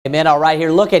Amen. All right,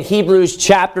 here, look at Hebrews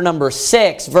chapter number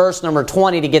 6, verse number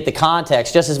 20 to get the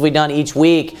context. Just as we've done each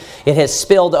week, it has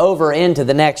spilled over into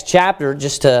the next chapter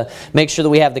just to make sure that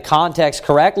we have the context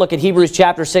correct. Look at Hebrews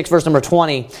chapter 6, verse number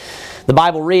 20. The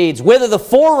Bible reads, "Whither the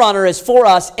forerunner is for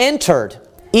us entered,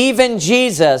 even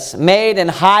Jesus made an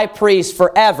high priest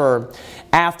forever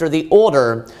after the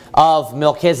order of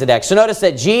Melchizedek." So notice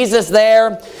that Jesus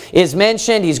there is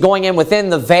mentioned. He's going in within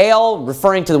the veil,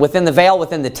 referring to within the veil,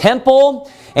 within the temple.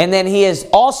 And then he is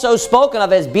also spoken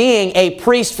of as being a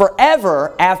priest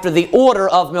forever after the order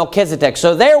of Melchizedek.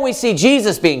 So there we see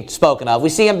Jesus being spoken of. We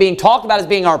see him being talked about as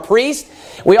being our priest.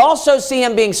 We also see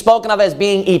him being spoken of as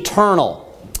being eternal.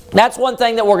 That's one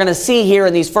thing that we're going to see here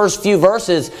in these first few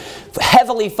verses,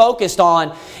 heavily focused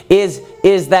on, is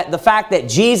that the fact that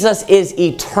Jesus is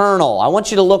eternal. I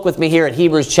want you to look with me here at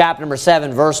Hebrews chapter number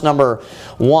 7, verse number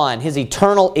 1. His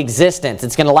eternal existence.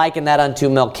 It's going to liken that unto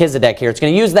Melchizedek here. It's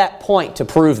going to use that point to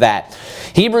prove that.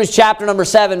 Hebrews chapter number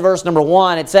 7, verse number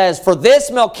 1, it says, "For this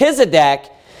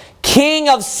Melchizedek, king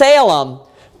of Salem,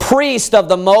 priest of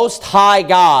the Most High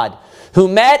God, who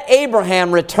met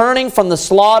Abraham returning from the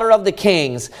slaughter of the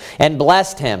kings and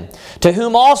blessed him, to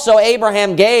whom also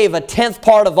Abraham gave a tenth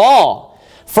part of all,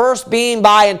 first being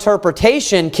by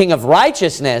interpretation king of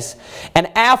righteousness, and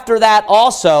after that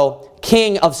also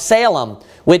king of Salem,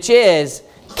 which is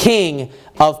king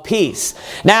of peace."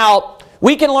 Now,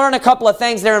 we can learn a couple of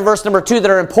things there in verse number 2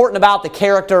 that are important about the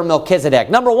character of Melchizedek.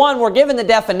 Number one, we're given the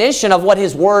definition of what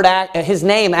his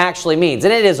name actually means.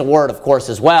 And it is a word, of course,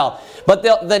 as well. But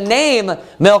the name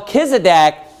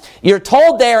Melchizedek, you're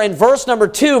told there in verse number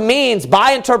 2, means,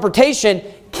 by interpretation,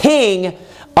 king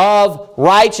of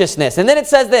righteousness. And then it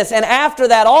says this, and after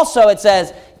that also it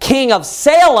says king of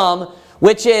Salem,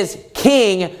 which is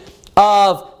king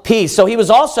of peace. So he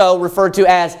was also referred to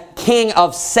as king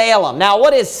of Salem. Now,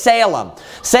 what is Salem?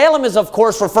 Salem is, of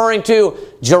course, referring to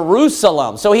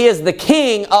Jerusalem. So he is the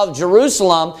king of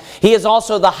Jerusalem. He is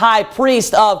also the high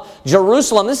priest of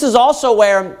Jerusalem. This is also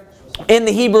where, in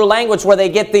the Hebrew language, where they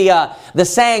get the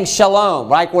saying shalom,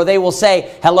 right? Where they will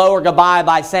say hello or goodbye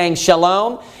by saying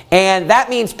shalom. And that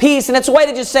means peace. And it's a way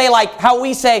to just say, like how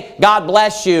we say, God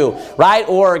bless you, right?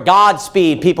 Or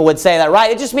Godspeed, people would say that, right?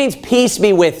 It just means peace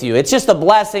be with you. It's just a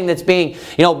blessing that's being,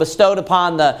 bestowed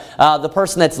upon the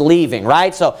person that's leaving,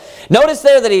 right? So notice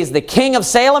there that he's the king of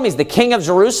Salem. He's the king of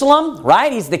Jerusalem,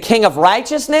 right? He's the king of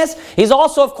righteousness. He's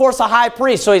also, of course, a high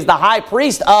priest. So he's the high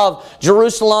priest of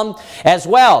Jerusalem as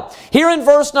well. Here in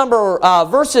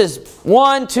verses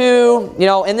 1, 2,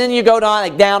 and then you go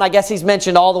down, I guess he's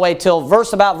mentioned all the way till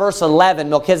verse 11,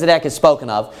 Melchizedek is spoken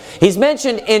of. He's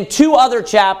mentioned in 2 other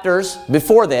chapters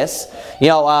before this.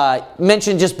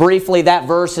 Mentioned just briefly, that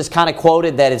verse is kind of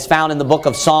quoted that is found in the book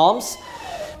of Psalms.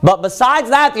 But besides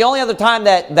that, the only other time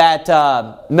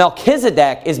that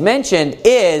Melchizedek is mentioned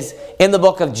is in the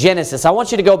book of Genesis. I want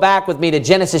you to go back with me to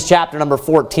Genesis chapter number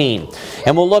 14.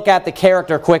 And we'll look at the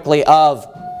character quickly of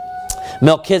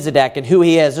Melchizedek and who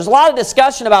he is. There's a lot of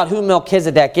discussion about who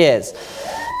Melchizedek is.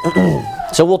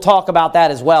 So we'll talk about that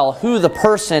as well, who the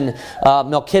person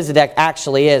Melchizedek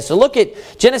actually is. So look at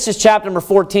Genesis chapter number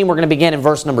 14. We're going to begin in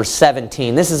verse number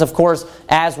 17. This is, of course,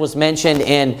 as was mentioned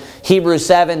in Hebrews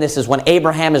 7, this is when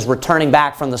Abraham is returning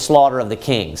back from the slaughter of the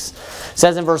kings. It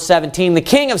says in verse 17, "The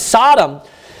king of Sodom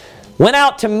went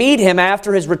out to meet him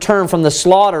after his return from the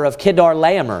slaughter of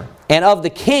Kedar-laomer, and of the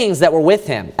kings that were with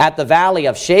him, at the valley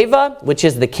of Sheva, which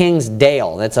is the king's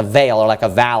dale." That's a vale, or like a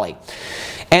valley.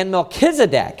 "And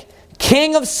Melchizedek,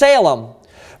 king of Salem,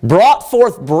 brought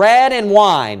forth bread and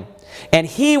wine, and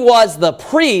he was the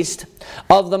priest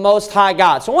of the Most High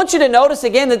God." So I want you to notice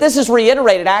again that this is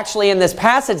reiterated actually in this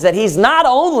passage, that he's not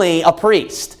only a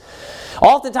priest.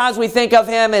 Oftentimes we think of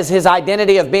him as his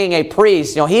identity of being a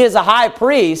priest. He is a high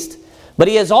priest, but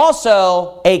he is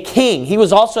also a king. He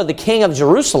was also the king of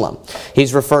Jerusalem,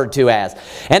 he's referred to as.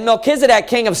 "And Melchizedek,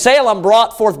 king of Salem,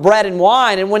 brought forth bread and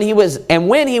wine, and he was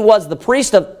the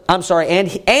priest of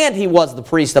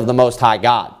the Most High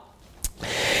God.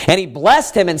 And he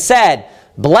blessed him and said,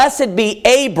 Blessed be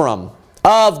Abram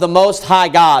of the Most High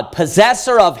God,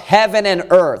 possessor of heaven and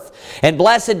earth. And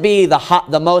blessed be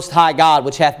the Most High God,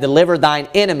 which hath delivered thine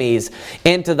enemies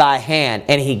into thy hand.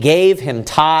 And he gave him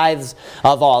tithes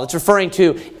of all." It's referring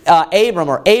to Abram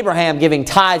or Abraham giving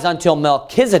tithes unto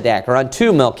Melchizedek.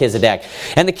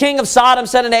 And the king of Sodom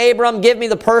said unto Abram, give me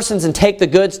the persons and take the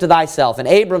goods to thyself. And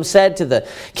Abram said to the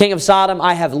king of Sodom,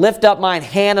 I have lifted up mine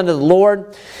hand unto the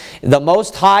Lord, the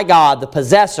Most High God, the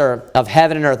possessor of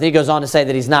heaven and earth. And he goes on to say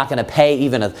that he's not going to pay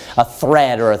even a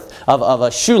thread or of a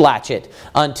shoe latchet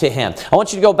unto him. I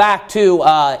want you to go back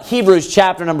to Hebrews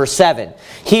chapter number 7.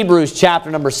 Hebrews chapter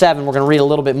number 7. We're going to read a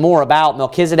little bit more about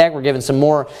Melchizedek. We're given some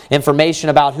more information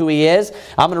about who he is.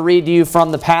 I'm going to read to you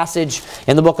from the passage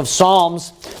in the book of Psalms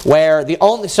where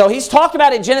so he's talked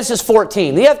about in Genesis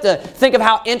 14. You have to think of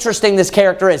how interesting this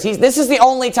character is. This is the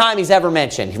only time he's ever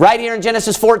mentioned. Right here in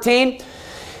Genesis 14.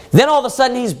 Then all of a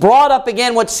sudden he's brought up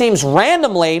again what seems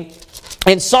randomly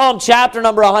in Psalm chapter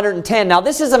number 110. Now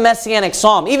this is a messianic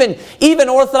psalm. Even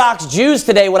Orthodox Jews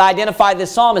today would identify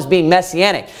this psalm as being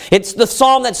messianic. It's the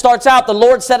psalm that starts out, the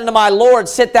Lord said unto my Lord,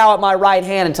 sit thou at my right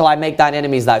hand until I make thine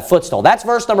enemies thy footstool. That's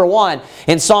verse number 1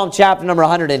 in Psalm chapter number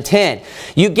 110.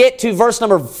 You get to verse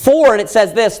number 4 and it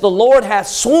says this, the Lord hath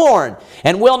sworn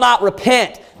and will not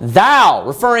repent. Thou,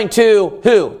 referring to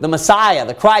who? The Messiah,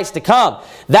 the Christ to come.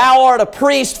 Thou art a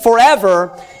priest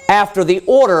forever after the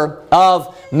order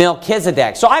of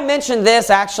Melchizedek. So I mentioned this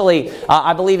actually,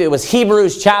 I believe it was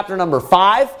Hebrews chapter number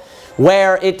 5,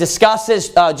 where it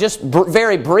discusses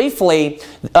very briefly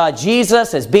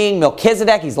Jesus as being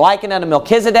Melchizedek. He's likened unto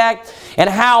Melchizedek, and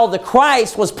how the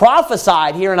Christ was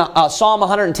prophesied here in Psalm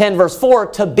 110 verse 4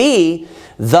 to be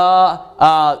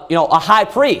a high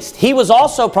priest. He was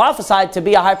also prophesied to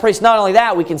be a high priest. Not only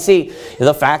that, we can see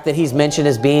the fact that he's mentioned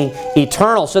as being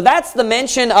eternal. So that's the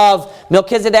mention of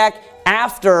Melchizedek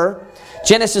after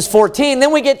Genesis 14.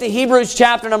 Then we get to Hebrews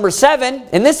chapter number 7,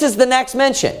 and this is the next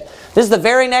mention. This is the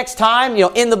very next time,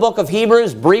 in the book of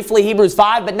Hebrews, briefly Hebrews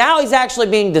 5, but now he's actually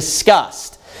being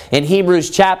discussed in Hebrews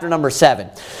chapter number 7.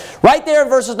 Right there in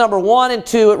verses number 1 and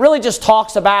 2, it really just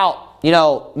talks about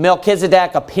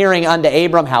Melchizedek appearing unto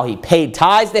Abram, how he paid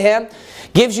tithes to him,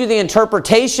 gives you the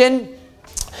interpretation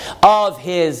of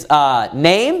his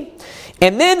name.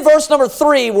 And then verse number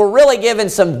 3, we're really given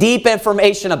some deep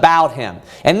information about him.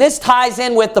 And this ties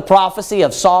in with the prophecy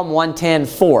of Psalm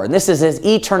 110:4. And this is his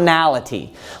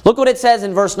eternality. Look what it says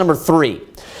in verse number 3.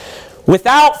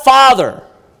 Without father,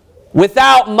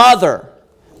 without mother,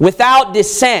 without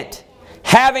descent,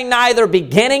 having neither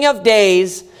beginning of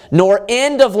days nor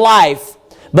end of life,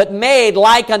 but made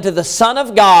like unto the Son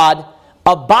of God,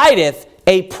 abideth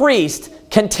a priest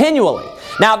continually.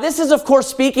 Now this is of course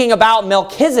speaking about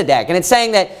Melchizedek, and it's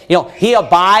saying that he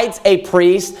abides a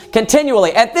priest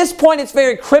continually. At this point it's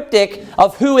very cryptic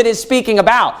of who it is speaking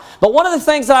about. But one of the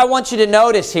things that I want you to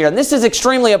notice here, and this is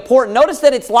extremely important, notice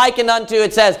that it's likened unto,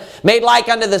 it says, made like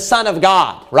unto the Son of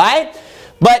God, right?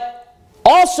 But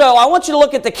also, I want you to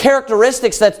look at the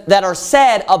characteristics that are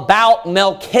said about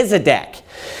Melchizedek.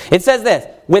 It says this,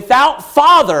 without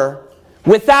father,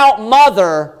 without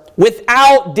mother,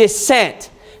 without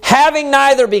descent, having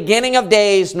neither beginning of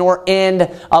days nor end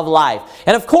of life.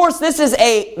 And of course, this is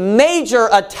a major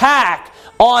attack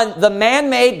on the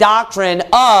man-made doctrine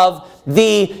of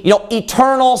the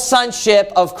eternal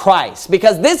sonship of Christ.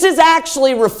 Because this is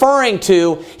actually referring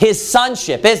to his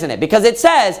sonship, isn't it? Because it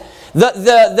says,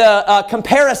 the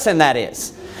comparison that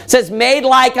is. It says, made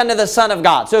like unto the Son of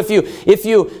God. So if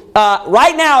you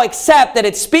right now accept that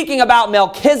it's speaking about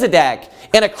Melchizedek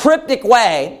in a cryptic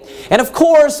way, and of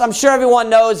course, I'm sure everyone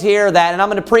knows here that, and I'm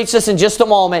going to preach this in just a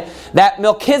moment, that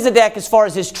Melchizedek, as far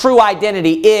as his true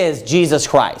identity, is Jesus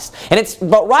Christ.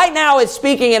 But right now it's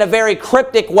speaking in a very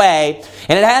cryptic way,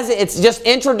 and it's just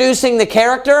introducing the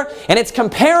character, and it's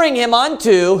comparing him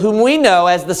unto whom we know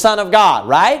as the Son of God,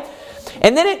 right?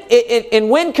 And then and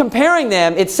when comparing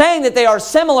them, it's saying that they are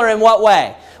similar in what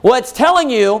way? Well, it's telling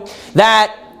you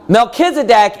that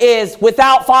Melchizedek is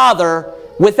without father,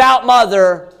 without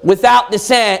mother, without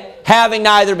descent, having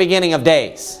neither beginning of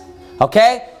days.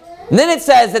 Okay? And then it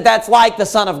says that that's like the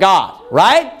Son of God,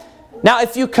 right? Now,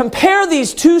 if you compare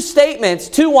these two statements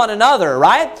to one another,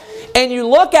 right? And you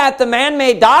look at the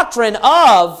man-made doctrine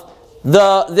of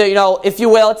if you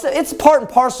will, it's part and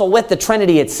parcel with the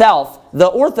Trinity itself, the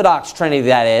Orthodox Trinity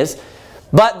that is,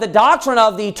 but the doctrine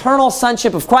of the eternal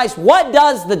sonship of Christ. What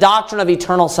does the doctrine of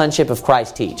eternal sonship of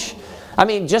Christ teach? I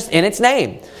mean, just in its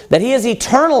name, that he is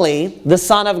eternally the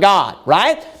Son of God,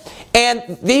 right?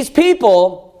 And these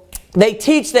people, they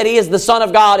teach that he is the Son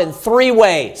of God in three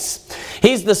ways.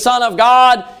 He's the Son of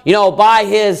God, by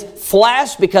his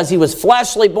flesh, because he was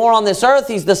fleshly born on this earth.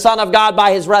 He's the Son of God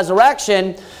by his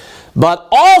resurrection. But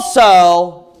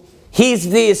also, he's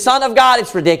the Son of God,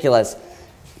 it's ridiculous,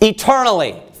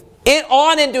 eternally.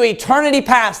 On into eternity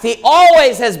past, he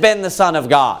always has been the Son of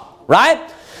God,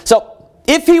 right? So,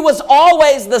 if he was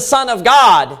always the Son of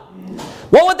God,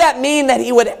 what would that mean that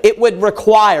it would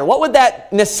require? What would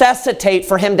that necessitate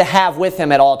for him to have with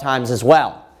him at all times as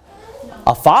well?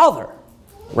 A father,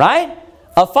 right?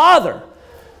 A father.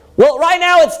 Well, right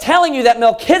now it's telling you that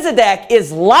Melchizedek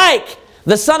is like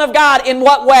the Son of God in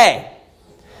what way?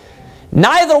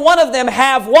 Neither one of them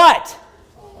have what?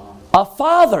 A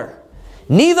father.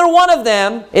 Neither one of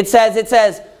them, it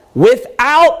says,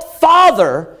 without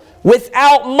father,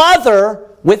 without mother,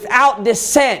 without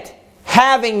descent,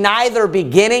 having neither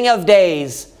beginning of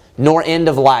days nor end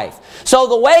of life. So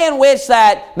the way in which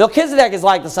that Melchizedek is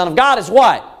like the Son of God is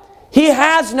what? He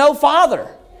has no father.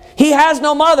 He has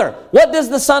no mother. What does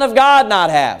the Son of God not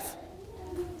have?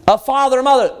 A father and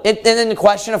mother. And then the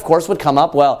question, of course, would come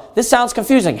up, well, this sounds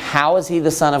confusing. How is he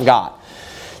the Son of God?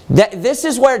 This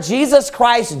is where Jesus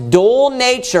Christ's dual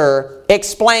nature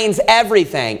explains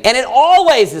everything. And it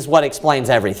always is what explains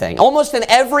everything. Almost in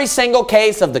every single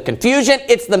case of the confusion,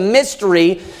 it's the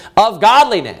mystery of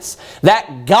godliness.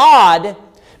 That God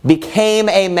became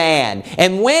a man.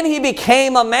 And when he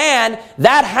became a man,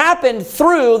 that happened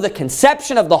through the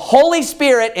conception of the Holy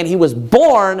Spirit, and he was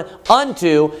born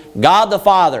unto God the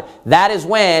Father. That is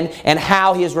when and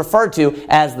how he is referred to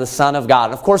as the Son of God.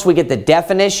 And of course, we get the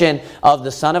definition of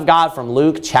the Son of God from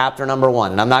Luke chapter number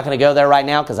 1. And I'm not going to go there right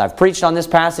now because I've preached on this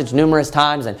passage numerous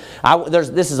times, and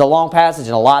this is a long passage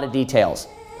and a lot of details.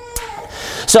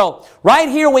 So, right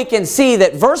here we can see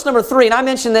that verse number 3, and I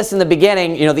mentioned this in the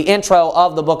beginning, the intro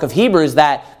of the book of Hebrews,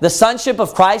 that the sonship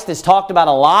of Christ is talked about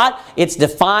a lot. It's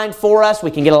defined for us. We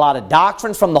can get a lot of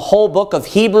doctrine from the whole book of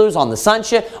Hebrews on the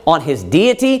sonship, on his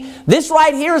deity. This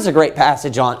right here is a great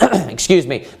passage on,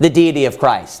 the deity of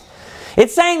Christ.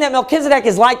 It's saying that Melchizedek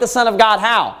is like the Son of God.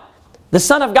 How? The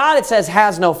Son of God, it says,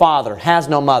 has no father, has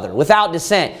no mother, without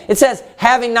descent. It says,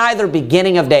 having neither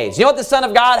beginning of days. You know what the Son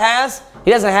of God has?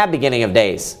 He doesn't have beginning of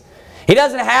days. He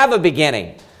doesn't have a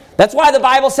beginning. That's why the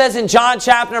Bible says in John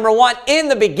chapter number 1, in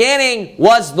the beginning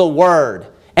was the Word.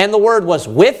 And the Word was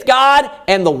with God,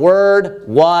 and the Word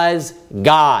was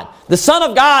God. The Son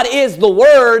of God is the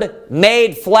Word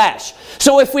made flesh.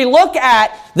 So if we look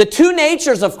at the two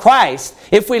natures of Christ,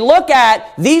 if we look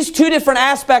at these two different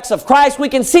aspects of Christ, we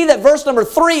can see that verse number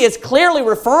 3 is clearly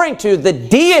referring to the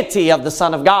deity of the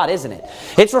Son of God, isn't it?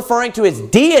 It's referring to his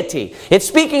deity. It's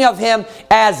speaking of him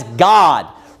as God,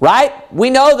 right? We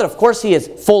know that, of course, he is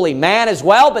fully man as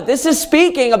well, but this is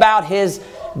speaking about his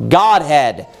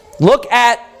Godhead. Look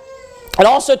at, it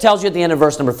also tells you at the end of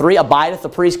verse number 3, abideth the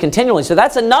priest continually. So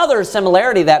that's another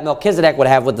similarity that Melchizedek would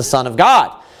have with the Son of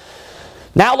God.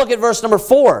 Now look at verse number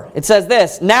 4. It says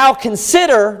this, now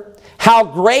consider how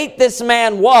great this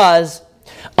man was,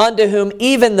 unto whom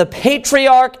even the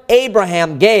patriarch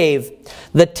Abraham gave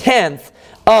the 10th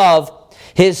of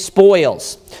his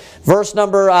spoils. Verse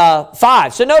number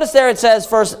 5. So notice there it says,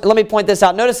 first, let me point this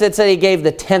out. Notice it said he gave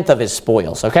the 10th of his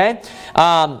spoils, okay?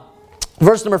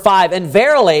 Verse number 5, and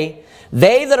verily,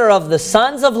 they that are of the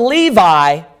sons of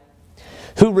Levi,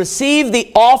 who receive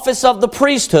the office of the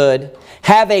priesthood,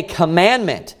 have a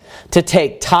commandment to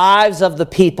take tithes of the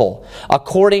people,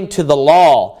 according to the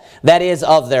law, that is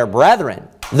of their brethren,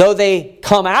 though they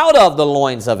come out of the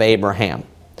loins of Abraham.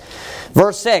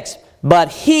 Verse 6, but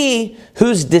he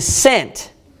whose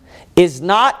descent is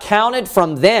not counted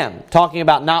from them, talking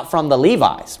about not from the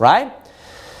Levites, right?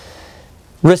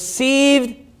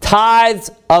 Received tithes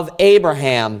of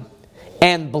Abraham,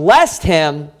 and blessed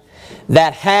him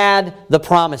that had the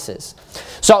promises.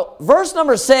 So verse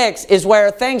number 6 is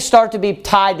where things start to be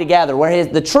tied together, where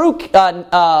the true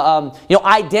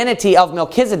identity of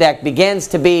Melchizedek begins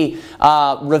to be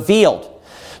revealed.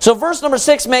 So verse number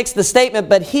 6 makes the statement,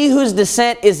 but he whose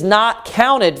descent is not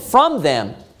counted from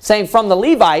them, saying from the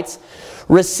Levites,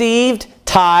 received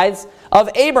tithes of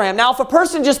Abraham. Now, if a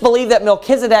person just believed that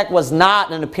Melchizedek was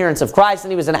not an appearance of Christ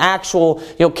and he was an actual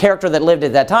character that lived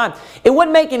at that time, it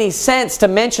wouldn't make any sense to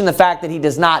mention the fact that he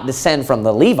does not descend from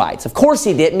the Levites. Of course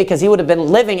he didn't, because he would have been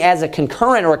living as a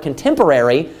concurrent or a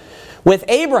contemporary with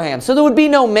Abraham. So there would be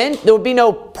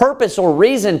no purpose or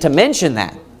reason to mention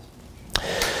that.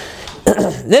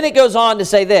 Then it goes on to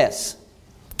say this,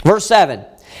 verse 7,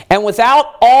 and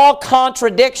without all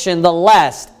contradiction, the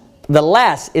less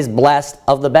is blessed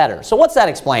of the better. So what's that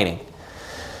explaining?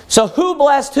 So who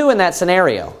blessed who in that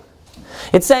scenario?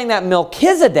 It's saying that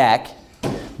Melchizedek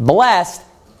blessed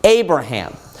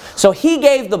Abraham. So he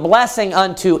gave the blessing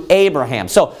unto Abraham.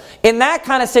 So in that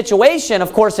kind of situation,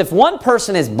 of course, if one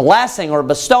person is blessing or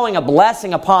bestowing a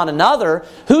blessing upon another,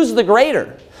 who's the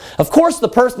greater? Of course, the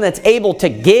person that's able to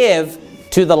give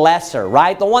to the lesser,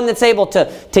 right? The one that's able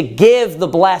to give the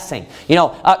blessing.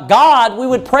 God, we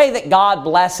would pray that God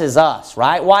blesses us,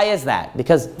 right? Why is that?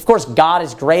 Because, of course, God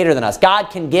is greater than us. God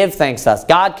can give things to us.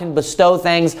 God can bestow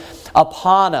things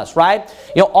upon us, right?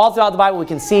 All throughout the Bible we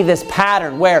can see this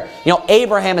pattern where,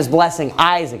 Abraham is blessing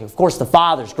Isaac. Of course, the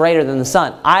father's greater than the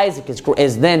son. Isaac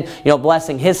is then,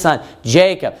 blessing his son,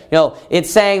 Jacob. It's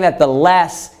saying that the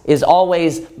less is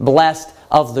always blessed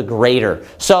of the greater.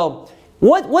 So,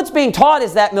 what's being taught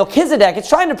is that Melchizedek, it's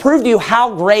trying to prove to you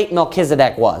how great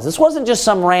Melchizedek was. This wasn't just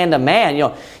some random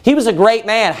man. He was a great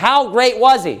man. How great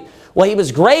was he? Well, he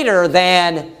was greater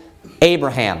than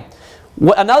Abraham.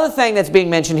 Another thing that's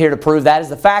being mentioned here to prove that is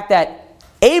the fact that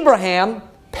Abraham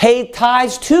paid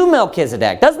tithes to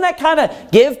Melchizedek. Doesn't that kind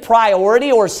of give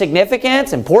priority or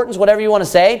significance, importance, whatever you want to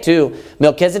say, to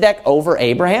Melchizedek over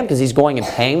Abraham because he's going and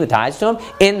paying the tithes to him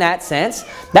in that sense?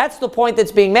 That's the point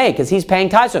that's being made because he's paying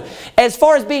tithes to him. As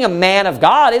far as being a man of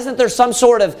God, isn't there some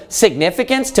sort of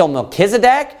significance to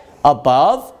Melchizedek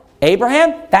above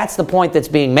Abraham? That's the point that's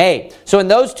being made. So in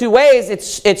those two ways,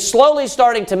 it's slowly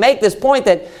starting to make this point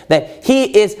that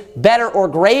he is better or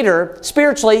greater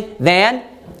spiritually than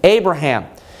Abraham.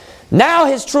 Now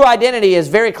his true identity is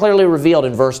very clearly revealed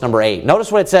in verse number 8. Notice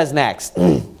what it says next.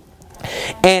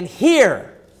 And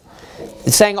here,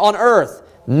 it's saying on earth,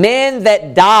 men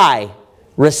that die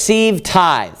receive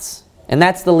tithes. And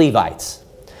that's the Levites.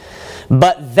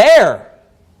 But there,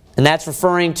 and that's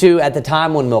referring to at the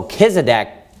time when Melchizedek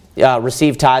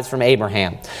received tithes from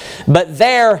Abraham. But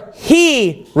there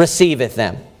he receiveth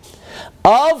them,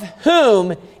 of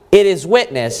whom it is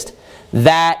witnessed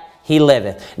that he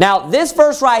liveth. Now, this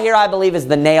verse right here, I believe, is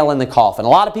the nail in the coffin. A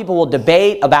lot of people will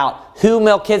debate about who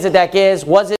Melchizedek is.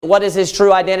 What is his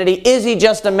true identity? Is he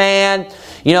just a man?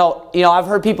 I've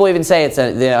heard people even say it's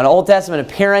an Old Testament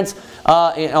appearance,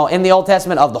 in the Old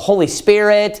Testament of the Holy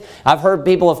Spirit. I've heard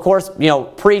people, of course,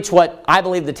 preach what I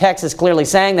believe the text is clearly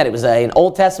saying, that it was an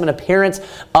Old Testament appearance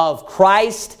of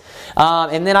Christ.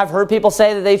 And then I've heard people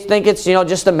say that they think it's,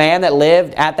 just a man that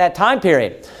lived at that time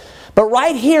period. But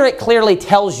right here it clearly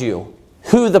tells you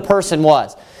who the person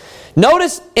was.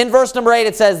 Notice in verse number 8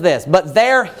 it says this, but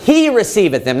there he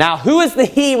receiveth them. Now who is the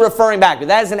he referring back to?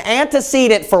 That is an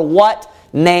antecedent for what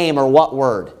name or what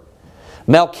word?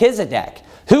 Melchizedek.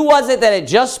 Who was it that it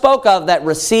just spoke of that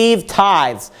received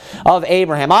tithes of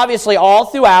Abraham? Obviously all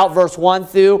throughout verse 1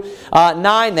 through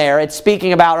 9 there, it's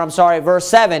speaking about, verse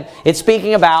 7, it's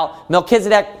speaking about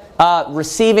Melchizedek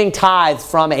receiving tithes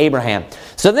from Abraham.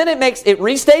 So then it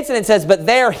restates and it says, but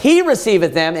there he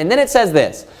receiveth them. And then it says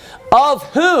this, of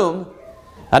whom,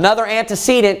 another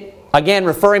antecedent, again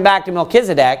referring back to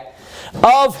Melchizedek,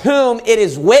 of whom it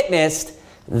is witnessed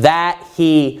that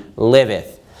he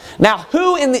liveth. Now,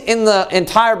 who in the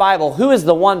entire Bible, who is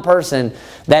the one person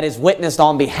that is witnessed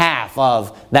on behalf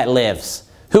of that lives?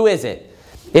 Who is it?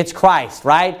 It's Christ,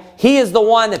 right? He is the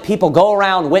one that people go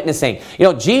around witnessing.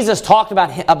 Jesus talked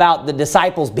about the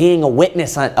disciples being a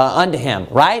witness unto him,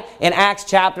 right? In Acts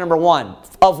chapter number 1.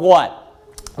 Of what?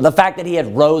 The fact that he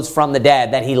had rose from the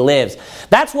dead, that he lives.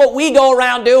 That's what we go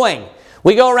around doing.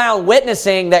 We go around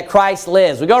witnessing that Christ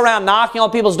lives. We go around knocking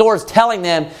on people's doors telling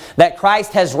them that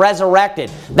Christ has resurrected.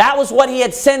 That was what he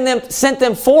had sent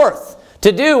them forth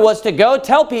to do, was to go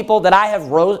tell people that I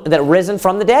have risen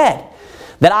from the dead,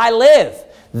 that I live.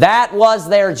 That was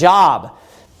their job.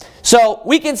 So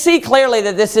we can see clearly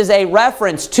that this is a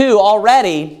reference to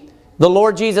already the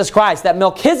Lord Jesus Christ, that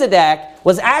Melchizedek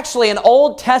was actually an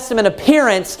Old Testament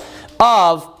appearance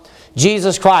of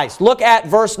Jesus Christ. Look at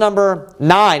verse number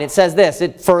 9. It says this.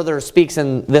 It further speaks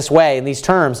in this way, in these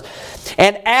terms.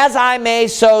 And as I may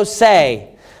so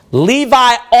say,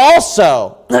 Levi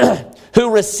also,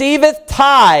 who receiveth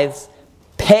tithes,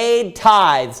 paid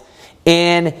tithes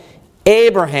in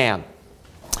Abraham.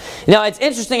 Now, it's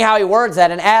interesting how he words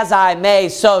that, and as I may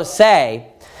so say.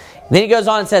 Then he goes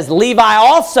on and says, Levi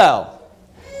also,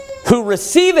 who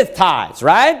receiveth tithes,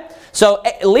 right? So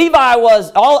Levi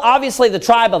was, obviously the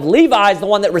tribe of Levi is the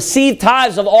one that received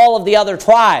tithes of all of the other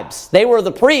tribes. They were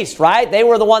the priests, right? They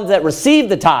were the ones that received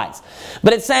the tithes.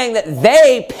 But it's saying that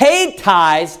they paid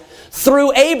tithes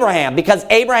through Abraham, because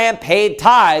Abraham paid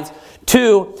tithes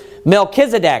to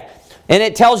Melchizedek. And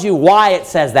it tells you why it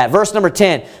says that. Verse number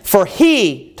 10. For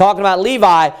he, talking about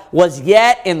Levi, was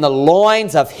yet in the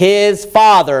loins of his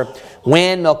father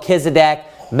when Melchizedek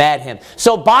met him.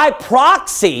 So by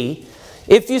proxy,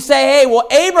 if you say, hey, well,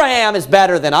 Abraham is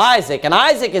better than Isaac, and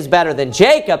Isaac is better than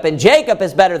Jacob, and Jacob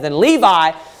is better than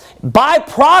Levi, by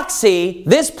proxy,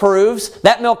 this proves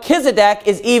that Melchizedek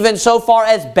is even so far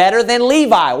as better than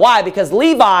Levi. Why? Because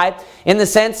Levi, in the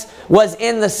sense, was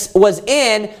in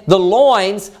the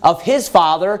loins of his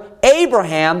father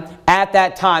Abraham at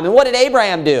that time. And what did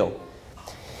Abraham do?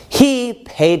 He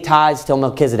paid tithes to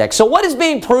Melchizedek. So what is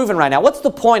being proven right now? What's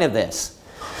the point of this?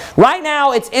 Right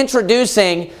now it's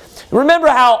introducing, remember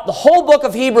how the whole book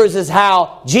of Hebrews is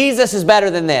how Jesus is better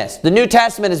than this. The New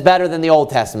Testament is better than the Old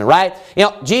Testament, right? You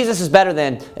know, Jesus is better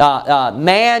than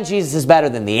man. Jesus is better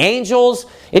than the angels.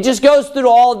 It just goes through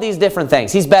all of these different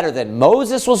things. He's better than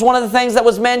Moses was one of the things that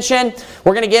was mentioned.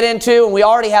 We're going to get into, and we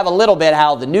already have a little bit,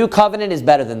 how the New Covenant is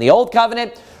better than the Old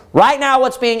Covenant. Right now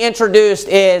what's being introduced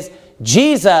is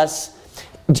Jesus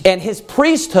and his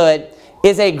priesthood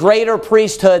is a greater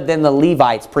priesthood than the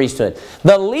Levites' priesthood.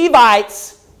 The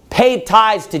Levites paid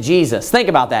tithes to Jesus. Think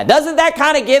about that. Doesn't that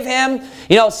kind of give him,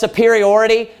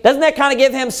 superiority? Doesn't that kind of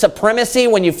give him supremacy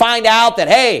when you find out that,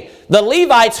 hey, the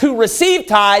Levites who received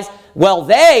tithes, well,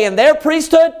 they in their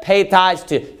priesthood paid tithes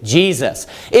to Jesus.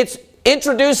 It's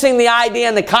introducing the idea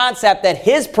and the concept that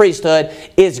his priesthood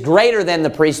is greater than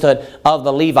the priesthood of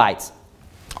the Levites.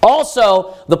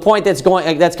 Also, the point that's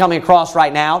coming across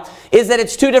right now is that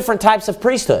it's two different types of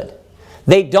priesthood.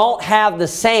 They don't have the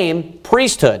same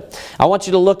priesthood. I want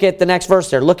you to look at the next verse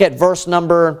there. Look at verse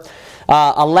number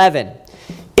 11.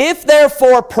 If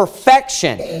therefore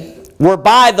perfection were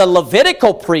by the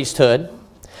Levitical priesthood,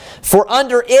 for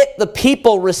under it the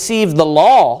people received the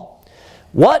law,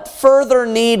 what further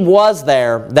need was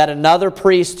there that another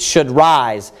priest should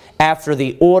rise after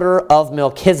the order of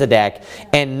Melchizedek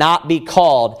and not be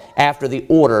called after the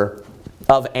order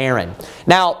of Aaron?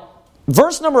 Now,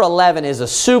 verse number 11 is a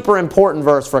super important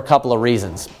verse for a couple of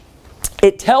reasons.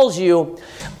 It tells you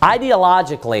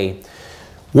ideologically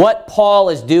what Paul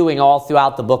is doing all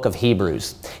throughout the book of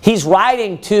Hebrews. He's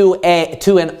writing to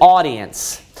an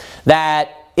audience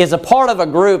that is a part of a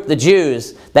group, the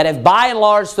Jews, that have by and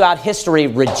large throughout history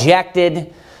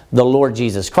rejected the Lord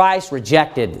Jesus Christ,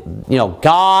 rejected,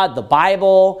 God, the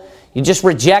Bible. You just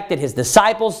rejected his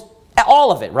disciples,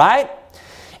 all of it, right?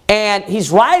 And he's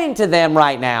writing to them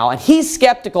right now, and he's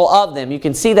skeptical of them. You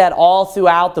can see that all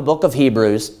throughout the book of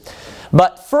Hebrews.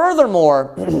 But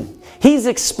furthermore, he's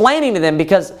explaining to them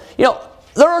because,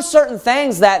 there are certain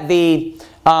things that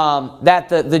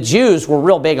the Jews were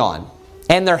real big on.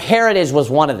 And their heritage was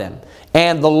one of them.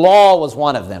 And the law was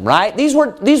one of them, right? These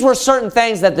were certain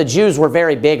things that the Jews were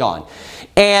very big on.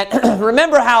 And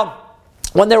remember how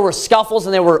when there were scuffles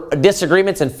and there were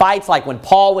disagreements and fights, like when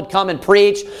Paul would come and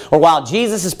preach, or while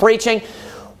Jesus is preaching,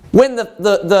 when the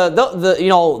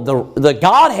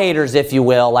God haters, if you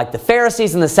will, like the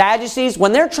Pharisees and the Sadducees,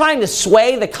 when they're trying to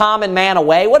sway the common man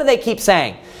away, what do they keep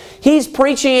saying? He's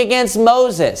preaching against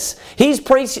Moses. He's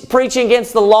preaching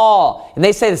against the law. And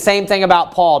they say the same thing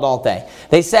about Paul, don't they?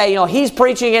 They say, he's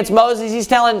preaching against Moses. He's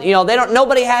telling,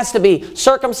 nobody has to be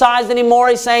circumcised anymore.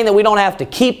 He's saying that we don't have to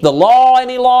keep the law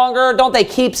any longer. Don't they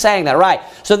keep saying that? Right.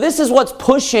 So this is what's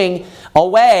pushing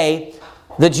away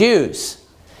the Jews.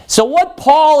 So what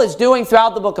Paul is doing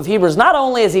throughout the book of Hebrews, not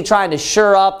only is he trying to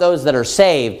shore up those that are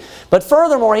saved, but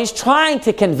furthermore, he's trying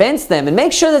to convince them and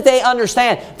make sure that they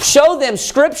understand, show them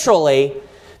scripturally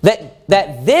that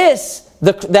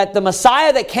the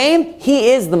Messiah that came,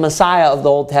 he is the Messiah of the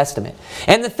Old Testament.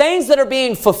 And the things that are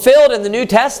being fulfilled in the New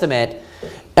Testament,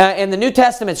 in the New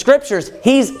Testament scriptures,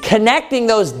 he's connecting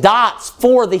those dots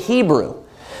for the Hebrew.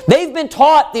 They've been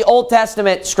taught the Old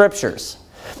Testament scriptures.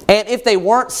 And if they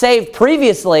weren't saved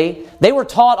previously, they were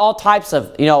taught all types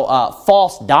of,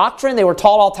 false doctrine. They were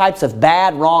taught all types of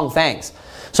bad, wrong things.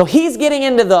 So he's getting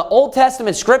into the Old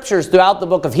Testament scriptures throughout the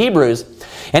book of Hebrews,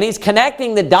 and he's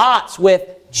connecting the dots with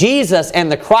Jesus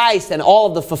and the Christ and all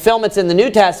of the fulfillments in the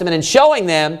New Testament and showing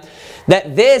them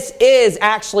that this is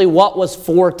actually what was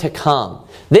for to come.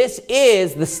 This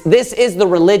is the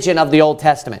religion of the Old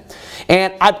Testament.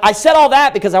 And I said all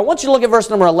that because I want you to look at verse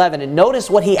number 11 and notice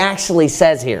what he actually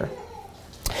says here.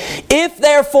 If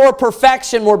therefore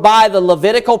perfection were by the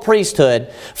Levitical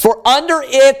priesthood, for under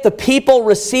it the people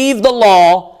received the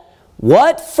law,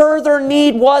 what further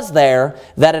need was there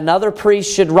that another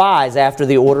priest should rise after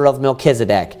the order of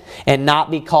Melchizedek and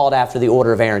not be called after the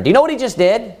order of Aaron? Do you know what he just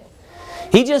did?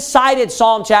 He just cited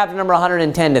Psalm chapter number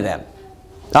 110 to them.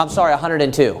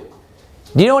 102.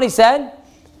 Do you know what he said?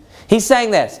 He's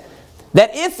saying this, that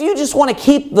if you just want to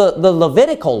keep the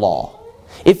Levitical law,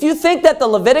 if you think that the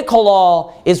Levitical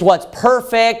law is what's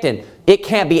perfect and it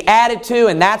can't be added to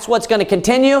and that's what's going to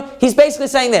continue, he's basically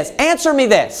saying this. Answer me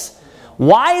this.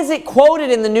 Why is it quoted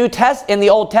in the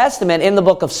Old Testament in the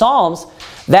book of Psalms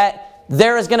that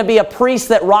there is going to be a priest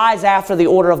that rise after the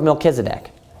order of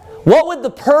Melchizedek? What would the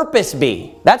purpose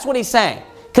be? That's what he's saying.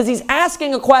 Because he's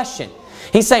asking a question.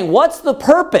 He's saying, what's the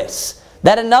purpose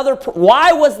that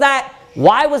why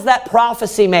was that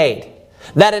prophecy made?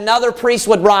 That another priest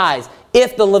would rise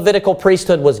if the Levitical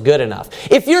priesthood was good enough.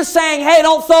 If you're saying, hey,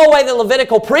 don't throw away the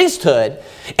Levitical priesthood,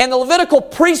 and the Levitical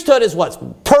priesthood is what's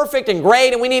perfect and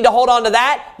great, and we need to hold on to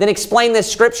that, then explain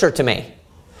this scripture to me.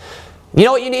 You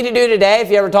know what you need to do today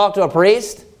if you ever talk to a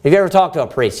priest? If you ever talk to a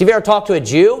priest, if you ever talk to a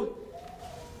Jew,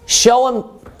 show him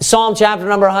Psalm chapter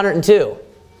number 102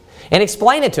 and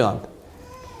explain it to him.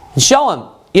 And show him,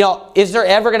 is there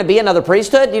ever going to be another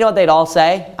priesthood? You know what they'd all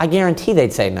say? I guarantee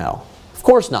they'd say no. Of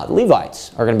course not. The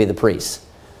Levites are going to be the priests.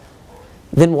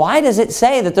 Then why does it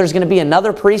say that there's going to be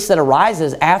another priest that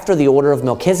arises after the order of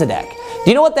Melchizedek? Do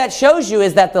you know what that shows you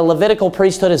is that the Levitical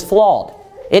priesthood is flawed?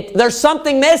 There's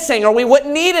something missing, or we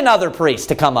wouldn't need another priest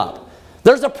to come up.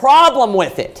 There's a problem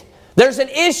with it. There's an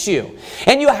issue.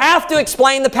 And you have to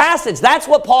explain the passage. That's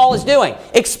what Paul is doing.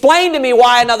 Explain to me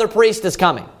why another priest is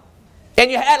coming. And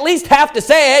you at least have to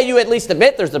say, hey, you at least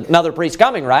admit there's another priest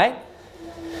coming, right?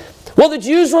 Well, the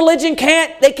Jews' religion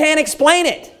can't explain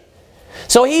it.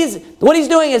 So what he's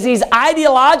doing is he's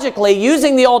ideologically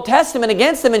using the Old Testament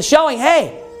against them and showing,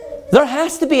 hey, there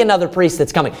has to be another priest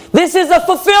that's coming. This is a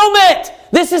fulfillment.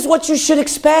 This is what you should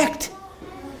expect.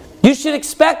 You should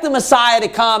expect the Messiah to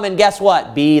come and guess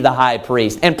what? Be the high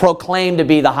priest and proclaim to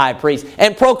be the high priest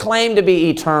and proclaim to be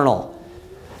eternal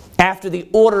after the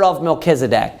order of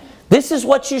Melchizedek. This is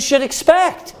what you should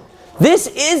expect. This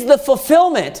is the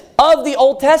fulfillment of the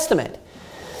Old Testament.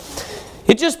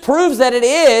 It just proves that it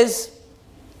is,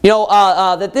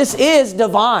 that this is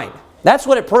divine. That's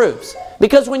what it proves.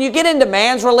 Because when you get into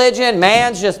man's religion,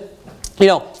 man's just,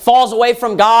 falls away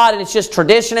from God and it's just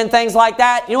tradition and things like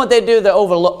that. You know what they do?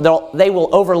 They will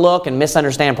overlook and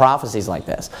misunderstand prophecies like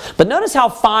this. But notice how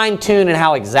fine-tuned and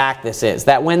how exact this is.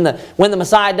 That when the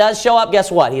Messiah does show up, guess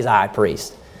what? He's a high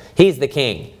priest. He's the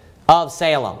king of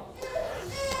Salem.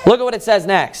 Look at what it says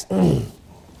next.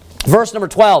 Verse number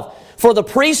 12. For the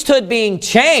priesthood being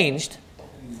changed,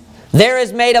 there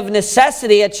is made of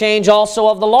necessity a change also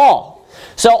of the law.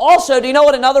 So also, do you know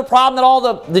what another problem that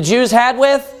all the Jews had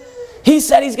with? He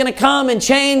said he's going to come and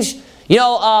change,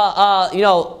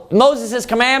 Moses'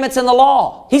 commandments and the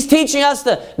law. He's teaching us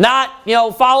to not,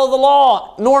 follow the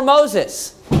law, nor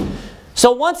Moses.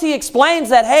 So once he explains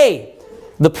that, hey,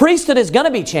 the priesthood is going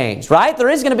to be changed, right? There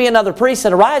is going to be another priest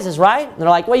that arises, right? And they're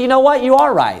like, well, you know what? You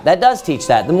are right. That does teach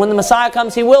that. Then when the Messiah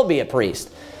comes, he will be a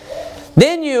priest.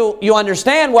 Then you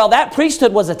understand, well, that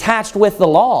priesthood was attached with the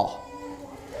law.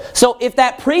 So if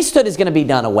that priesthood is going to be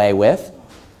done away with,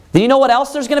 do you know what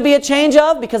else there's going to be a change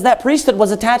of? Because that priesthood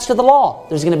was attached to the law.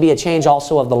 There's going to be a change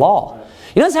also of the law.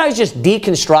 You notice how he's just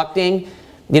deconstructing,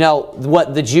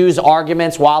 what the Jews'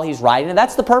 arguments while he's writing it?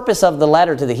 That's the purpose of the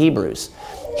letter to the Hebrews.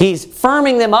 He's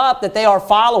firming them up that they are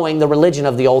following the religion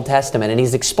of the Old Testament. And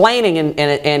he's explaining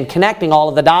and connecting all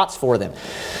of the dots for them.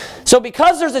 So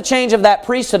because there's a change of that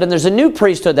priesthood and there's a new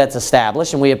priesthood that's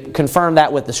established, and we have confirmed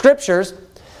that with the Scriptures,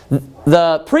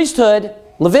 the priesthood,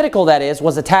 Levitical that is,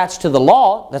 was attached to the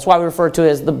law. That's why we refer to it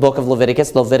as the book of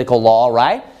Leviticus, the Levitical law,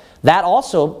 right? That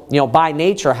also, by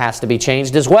nature has to be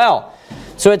changed as well.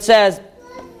 So it says,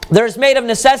 there is made of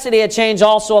necessity a change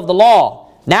also of the law.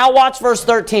 Now watch verse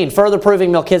 13, further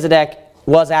proving Melchizedek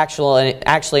was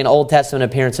actually an Old Testament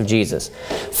appearance of Jesus.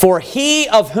 For he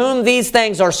of whom these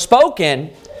things are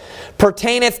spoken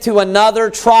pertaineth to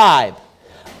another tribe,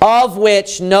 of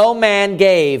which no man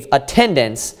gave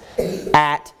attendance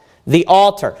at the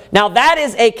altar. Now that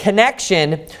is a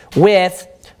connection with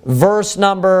verse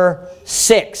number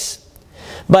 6.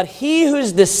 But he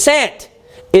whose descent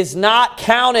is not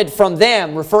counted from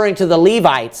them, referring to the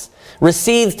Levites,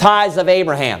 received tithes of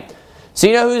Abraham. So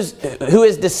you know who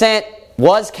his descent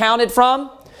was counted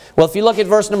from? Well, if you look at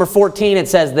verse number 14, it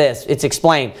says this. It's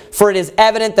explained. For it is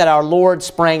evident that our Lord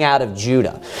sprang out of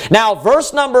Judah. Now,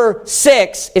 verse number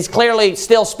 6 is clearly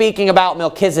still speaking about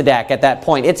Melchizedek at that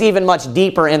point. It's even much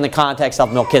deeper in the context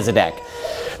of Melchizedek.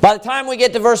 By the time we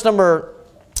get to verse number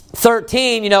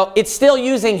 13, it's still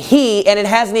using he, and it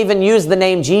hasn't even used the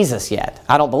name Jesus yet.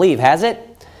 I don't believe, has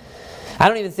it? I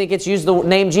don't even think it's used the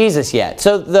name Jesus yet.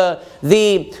 So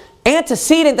the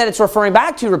antecedent that it's referring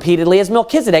back to repeatedly is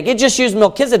Melchizedek. It just used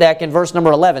Melchizedek in verse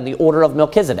number 11, the order of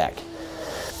Melchizedek.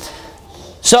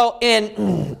 So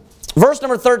in verse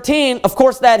number 13, of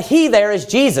course, that he there is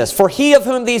Jesus. For he of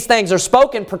whom these things are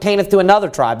spoken pertaineth to another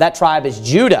tribe. That tribe is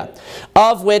Judah,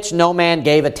 of which no man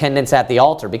gave attendance at the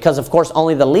altar. Because, of course,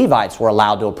 only the Levites were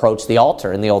allowed to approach the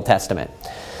altar in the Old Testament.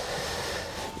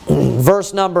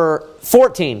 Verse number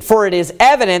 14, for it is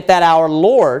evident that our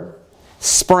Lord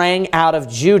sprang out of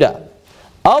Judah,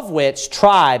 of which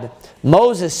tribe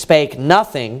Moses spake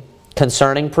nothing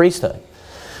concerning priesthood.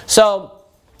 So,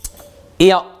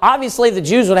 obviously the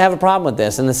Jews would have a problem with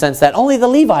this in the sense that only the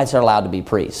Levites are allowed to be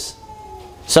priests.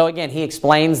 So again, he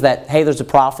explains that, hey, there's a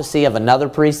prophecy of another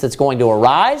priest that's going to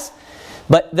arise,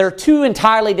 but they're two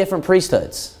entirely different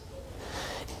priesthoods.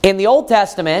 In the Old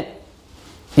Testament,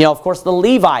 of course, the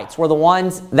Levites were the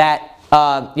ones that,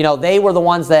 they were the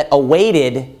ones that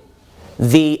awaited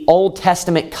the Old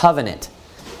Testament covenant.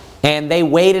 And they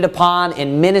waited upon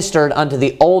and ministered unto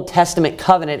the Old Testament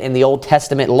covenant and the Old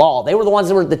Testament law. They were the ones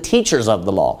that were the teachers of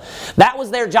the law. That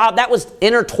was their job. That was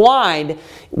intertwined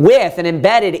with and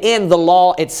embedded in the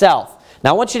law itself. Now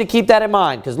I want you to keep that in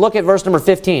mind, because look at verse number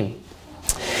 15.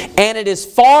 And it is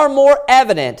far more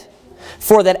evident,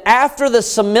 for that after the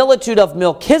similitude of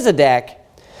Melchizedek,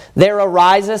 there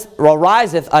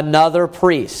ariseth another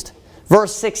priest.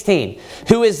 Verse 16.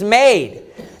 Who is made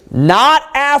not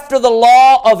after the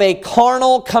law of a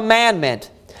carnal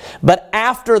commandment, but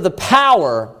after the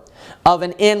power of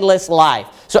an endless life.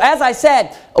 So as I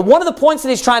said, one of the points that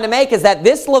he's trying to make is that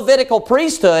this Levitical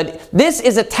priesthood, this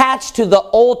is attached to the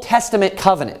Old Testament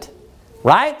covenant,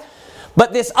 right?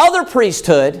 But this other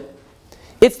priesthood,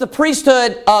 it's the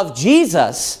priesthood of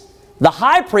Jesus, the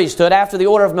high priesthood after the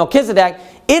order of Melchizedek.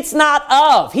 It's not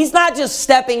of. He's not just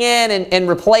stepping in and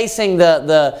replacing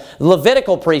the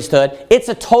Levitical priesthood. It's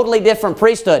a totally different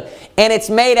priesthood. And it's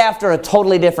made after a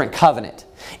totally different covenant.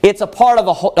 It's a part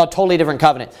of a totally different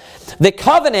covenant. The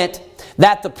covenant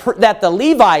that the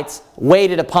Levites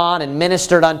waited upon and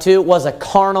ministered unto was a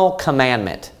carnal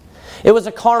commandment. It was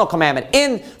a carnal commandment.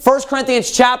 In 1 Corinthians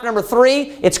chapter number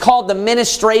 3, it's called the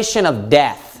ministration of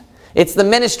death. It's the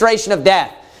ministration of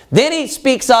death. Then he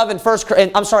speaks of in 2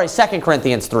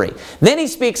 Corinthians 3. Then he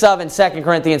speaks of in 2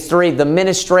 Corinthians 3 the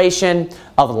ministration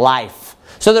of life.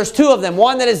 So there's two of them.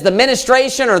 One that is the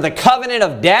ministration or the covenant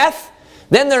of death.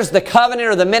 Then there's the covenant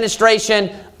or the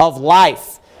ministration of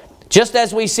life. Just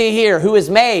as we see here, who is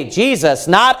made, Jesus,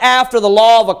 not after the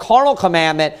law of a carnal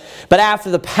commandment, but after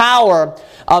the power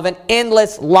of an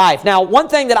endless life. Now, one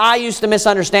thing that I used to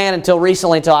misunderstand until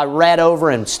recently, until I read over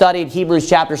and studied Hebrews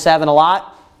chapter 7 a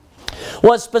lot,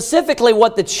 was specifically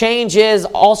what the change is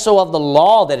also of the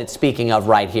law that it's speaking of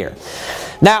right here.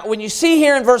 Now, when you see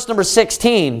here in verse number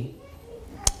 16,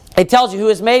 it tells you who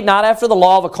is made not after the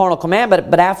law of a carnal commandment,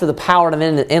 but after the power of an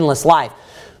endless life.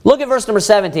 Look at verse number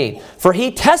 17. For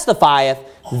he testifieth,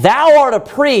 thou art a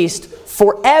priest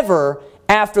forever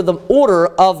after the order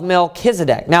of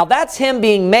Melchizedek. Now that's him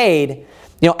being made,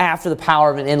 after the power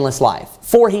of an endless life.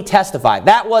 For he testified.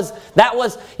 That was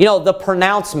the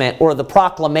pronouncement or the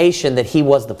proclamation that he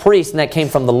was the priest, and that came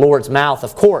from the Lord's mouth,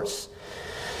 of course.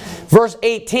 Verse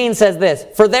 18 says this,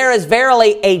 for there is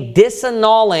verily a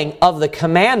disannulling of the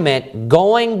commandment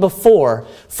going before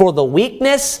for the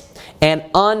weakness and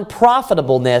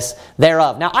unprofitableness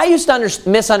thereof. Now, I used to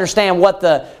misunderstand what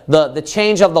the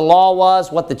change of the law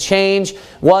was, what the change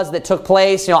was that took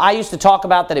place. I used to talk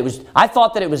about that I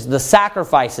thought that it was the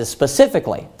sacrifices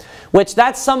specifically, which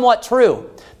that's somewhat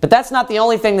true. But that's not the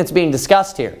only thing that's being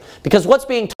discussed here. Because what's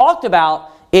being talked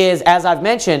about is, as I've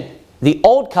mentioned, the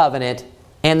Old Covenant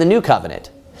and the New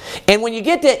Covenant. And when you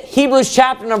get to Hebrews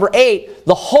chapter number 8,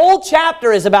 the whole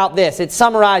chapter is about this. It's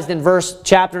summarized in verse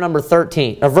number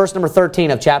 13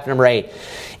 of chapter number 8.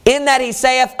 In that he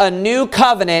saith, a new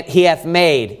covenant he hath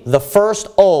made, the first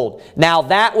old. Now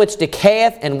that which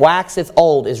decayeth and waxeth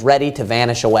old is ready to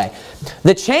vanish away.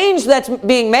 The change that's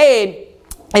being made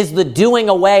is the doing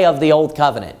away of the old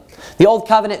covenant. The old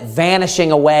covenant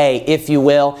vanishing away, if you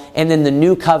will, and then the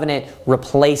new covenant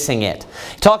replacing it.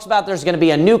 It talks about there's going to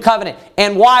be a new covenant.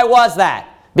 And why was that?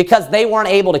 Because they weren't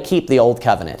able to keep the old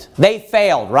covenant. They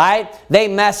failed, right? They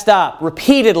messed up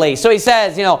repeatedly. So he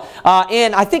says,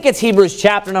 I think it's Hebrews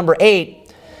chapter number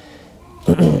 8,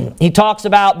 he talks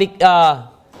about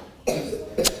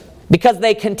because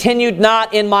they continued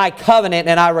not in my covenant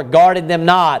and I regarded them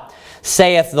not,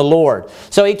 saith the Lord.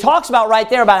 So he talks about right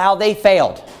there about how they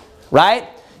failed. Right?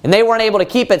 And they weren't able to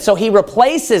keep it. So he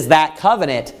replaces that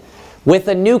covenant with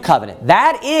a new covenant.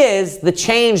 That is the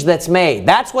change that's made.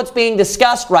 That's what's being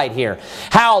discussed right here.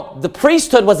 How the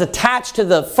priesthood was attached to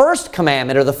the first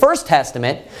commandment or the first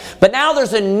testament, but now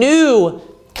there's a new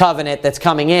covenant that's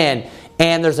coming in,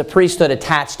 and there's a priesthood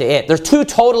attached to it. There's two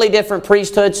totally different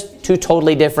priesthoods, two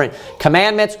totally different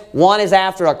commandments. One is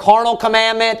after a carnal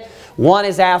commandment. One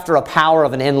is after a power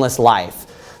of an endless life.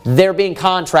 they're being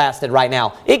contrasted right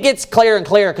now. It gets clearer and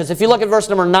clearer because if you look at verse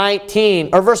number 19,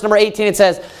 or verse number 18, it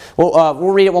says, we'll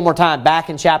read it one more time, back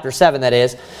in chapter 7 that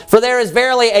is, "For there is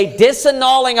verily a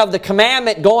disannulling of the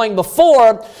commandment going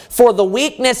before for the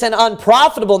weakness and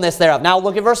unprofitableness thereof." Now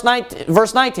look at verse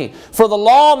 19. "For the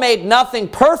law made nothing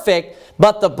perfect,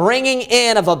 but the bringing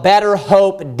in of a better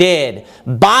hope did,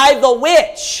 by the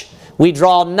which we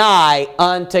draw nigh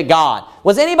unto God."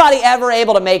 Was anybody ever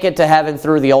able to make it to heaven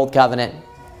through the old covenant?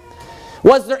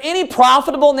 Was there any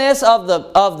profitableness of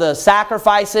the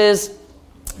sacrifices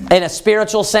in a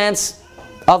spiritual sense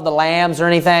of the lambs or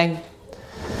anything?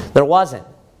 There wasn't.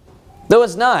 There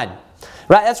was none.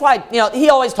 Right? That's why, he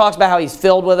always talks about how he's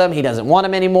filled with them. He doesn't want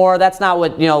them anymore. That's not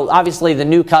what, obviously the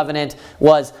new covenant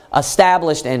was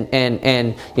established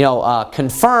and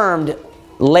confirmed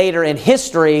later in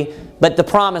history, but the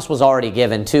promise was already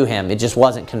given to him. It just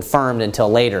wasn't confirmed until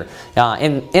later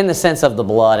in the sense of the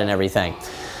blood and everything.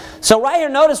 So right here,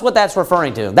 notice what that's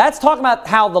referring to. That's talking about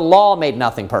how the law made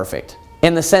nothing perfect,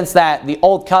 in the sense that the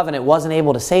old covenant wasn't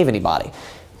able to save anybody.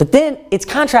 But then it's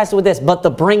contrasted with this, "But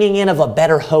the bringing in of a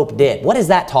better hope did." What is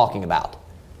that talking about?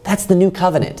 That's the new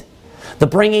covenant. The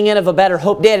bringing in of a better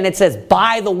hope did. And it says,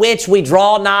 "By the which we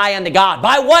draw nigh unto God."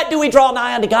 By what do we draw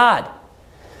nigh unto God?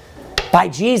 By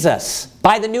Jesus.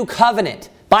 By the new covenant.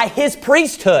 By His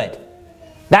priesthood.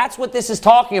 That's what this is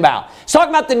talking about. It's talking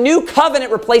about the new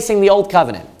covenant replacing the old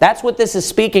covenant. That's what this is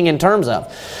speaking in terms of.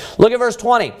 Look at verse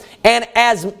 20. And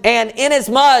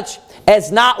inasmuch as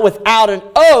not without an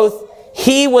oath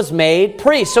he was made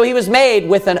priest. So he was made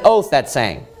with an oath, that's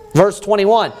saying. Verse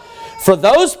 21. For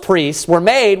those priests were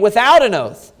made without an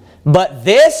oath. But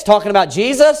this, talking about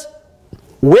Jesus,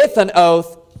 with an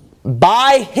oath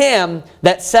by him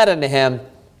that said unto him,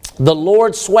 "The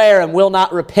Lord sware and will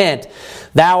not repent.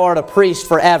 Thou art a priest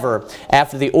forever,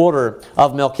 after the order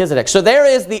of Melchizedek." So there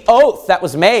is the oath that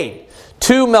was made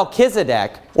to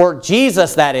Melchizedek, or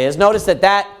Jesus that is. Notice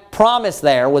that promise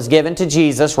there was given to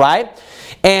Jesus, right?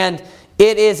 And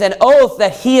it is an oath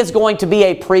that he is going to be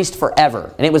a priest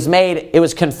forever. And it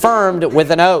was confirmed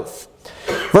with an oath.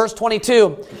 Verse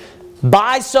 22,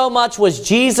 "By so much was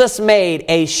Jesus made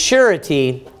a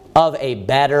surety of a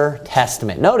better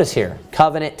testament." Notice here,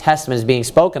 covenant testament is being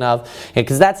spoken of,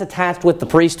 because that's attached with the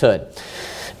priesthood.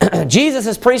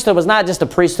 Jesus' priesthood was not just a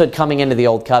priesthood coming into the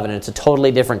old covenant. It's a totally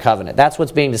different covenant. That's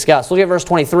what's being discussed. Look at verse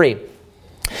 23.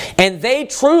 "And they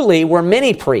truly were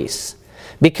many priests,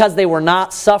 because they were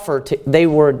not suffered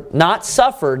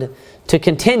to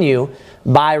continue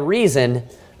by reason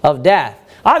of death."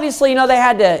 Obviously, they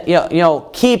had to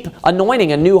keep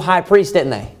anointing a new high priest, didn't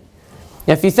they?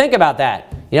 If you think about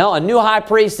that, a new high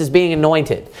priest is being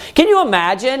anointed. Can you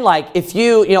imagine, if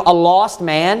a lost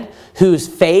man whose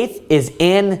faith is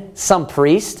in some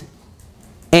priest,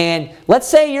 and let's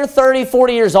say you're 30,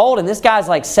 40 years old, and this guy's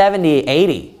like 70,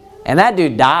 80, and that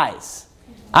dude dies.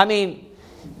 I mean,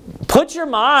 put your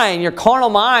carnal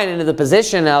mind into the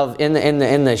position of,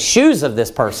 in the shoes of this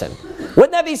person.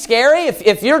 Wouldn't that be scary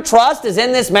if your trust is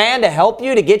in this man to help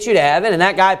you, to get you to heaven, and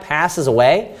that guy passes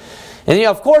away? And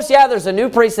of course, there's a new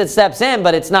priest that steps in,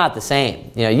 but it's not the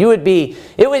same.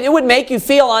 It would make you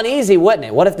feel uneasy, wouldn't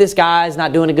it? What if this guy's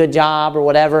not doing a good job or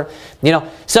whatever?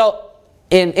 So,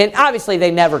 and obviously they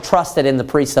never trusted in the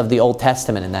priests of the Old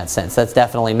Testament in that sense. That's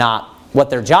definitely not what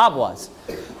their job was.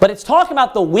 But it's talking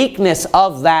about the weakness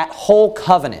of that whole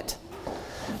covenant,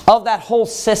 of that whole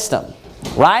system,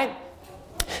 right?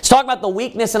 It's talking about the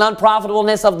weakness and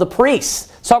unprofitableness of the priests.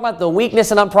 It's talking about the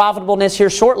weakness and unprofitableness here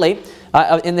shortly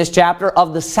in this chapter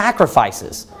of the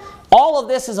sacrifices. All of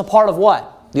this is a part of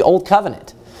what? The Old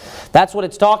Covenant. That's what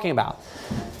it's talking about.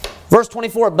 Verse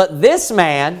 24, "But this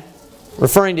man,"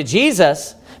 referring to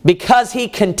Jesus, "because he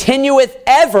continueth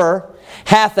ever,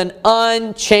 hath an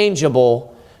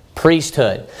unchangeable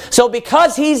priesthood." So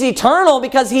because he's eternal,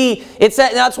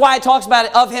 that's why it talks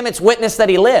about of him, it's witness that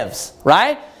he lives,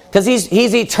 right? Because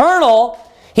he's eternal,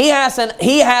 he has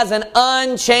an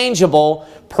unchangeable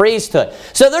priesthood.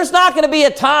 So there's not going to be a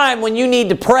time when you need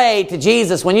to pray to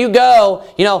Jesus, when you go,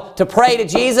 to pray to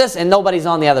Jesus and nobody's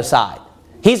on the other side.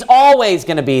 He's always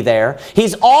going to be there.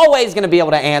 He's always going to be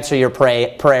able to answer your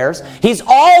prayers. He's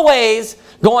always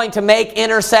going to make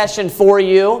intercession for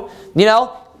you.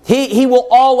 He will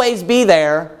always be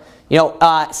there,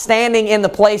 standing in the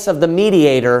place of the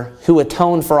mediator who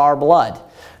atoned for our blood,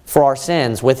 for our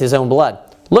sins with his own blood.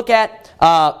 Look at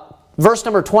verse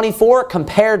number 24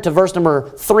 compared to verse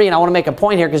number 3, and I want to make a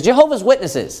point here, because Jehovah's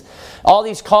Witnesses, all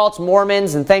these cults,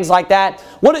 Mormons, and things like that,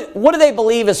 what do they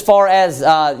believe as far as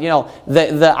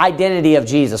the identity of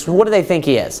Jesus? What do they think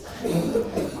he is?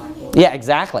 Yeah,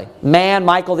 exactly. Man,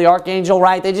 Michael the archangel,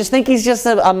 right? They just think he's just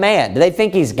a man. Do they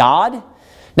think he's God?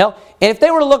 No. And if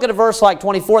they were to look at a verse like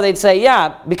 24, they'd say,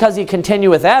 yeah, because he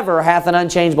continueth ever, hath an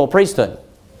unchangeable priesthood.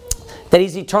 That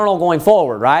he's eternal going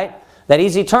forward, right? That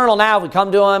he's eternal now. If we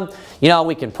come to him,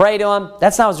 we can pray to him.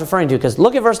 That's not what it's referring to, because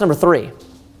look at verse number 3.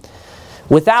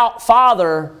 Without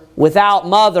father, without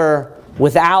mother,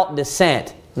 without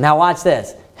descent. Now watch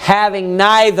this. Having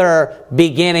neither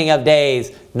beginning of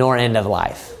days nor end of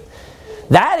life.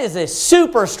 That is a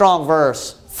super strong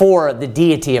verse for the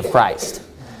deity of Christ.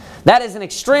 That is an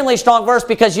extremely strong verse,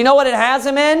 because you know what it has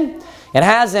him in? It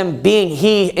has him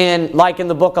being like in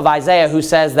the book of Isaiah, who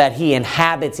says that he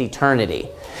inhabits eternity.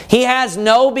 He has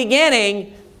no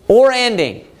beginning or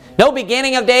ending. No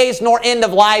beginning of days nor end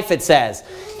of life, it says.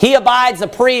 He abides a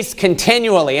priest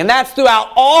continually, and that's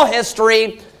throughout all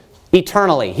history,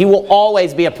 eternally. He will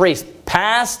always be a priest.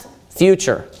 Past,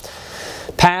 future.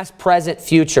 Past, present,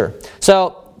 future.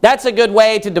 So that's a good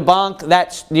way to debunk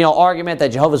that argument that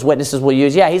Jehovah's Witnesses will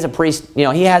use. Yeah, he's a priest.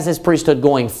 He has his priesthood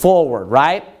going forward,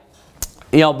 right?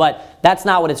 But that's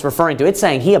not what it's referring to. It's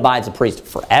saying he abides a priest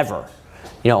forever.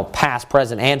 Past,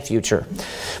 present, and future.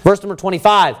 Verse number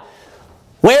 25.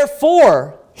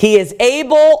 Wherefore he is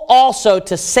able also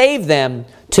to save them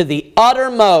to the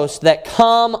uttermost that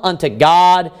come unto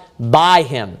God by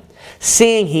him,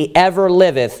 seeing he ever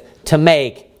liveth to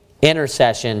make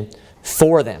intercession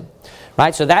for them.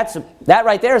 Right? So that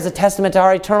right there is a testament to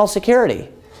our eternal security.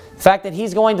 The fact that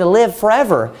he's going to live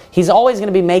forever. He's always going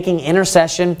to be making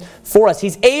intercession for us.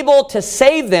 He's able to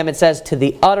save them, it says, to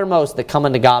the uttermost that come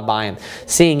unto God by him,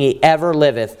 seeing he ever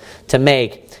liveth to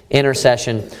make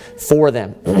intercession for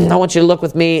them. I want you to look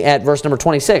with me at verse number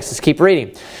 26. Let's keep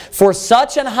reading. For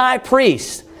such an high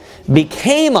priest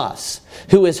became us,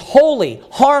 who is holy,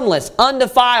 harmless,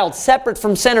 undefiled, separate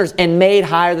from sinners, and made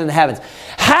higher than the heavens.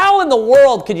 How in the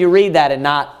world could you read that and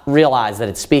not realize that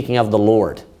it's speaking of the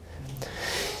Lord?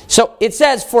 So it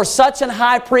says, for such an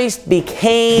high priest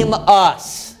became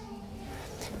us.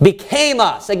 Became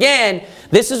us. Again,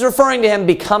 this is referring to him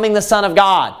becoming the Son of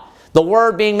God. The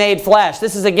Word being made flesh.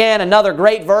 This is again another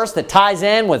great verse that ties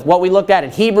in with what we looked at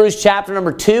in Hebrews chapter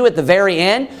number 2 at the very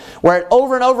end, where it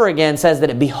over and over again says that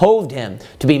it behoved him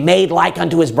to be made like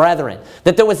unto his brethren.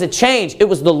 That there was a change. It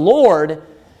was the Lord,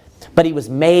 but he was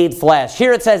made flesh.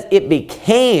 Here it says he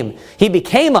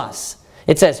became us.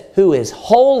 It says, who is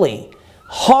holy,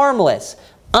 harmless,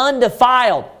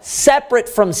 undefiled, separate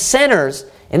from sinners.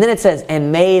 And then it says,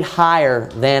 and made higher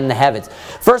than the heavens.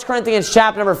 1 Corinthians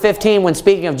chapter number 15, when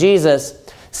speaking of Jesus,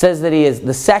 says that he is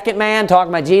the second man.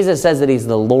 Talking about Jesus, says that he's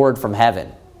the Lord from heaven.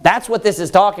 That's what this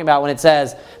is talking about when it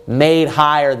says, made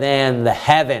higher than the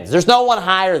heavens. There's no one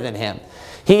higher than him.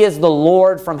 He is the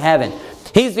Lord from heaven.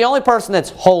 He's the only person that's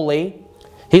holy.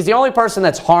 He's the only person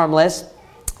that's harmless,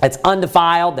 that's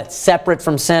undefiled, that's separate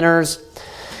from sinners.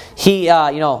 He,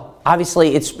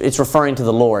 obviously it's referring to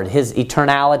the Lord. His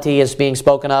eternality is being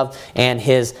spoken of, and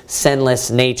his sinless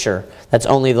nature. That's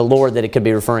only the Lord that it could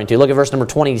be referring to. Look at verse number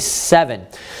 27.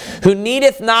 Who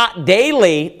needeth not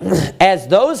daily, as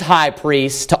those high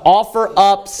priests, to offer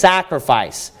up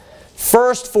sacrifice,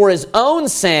 first for his own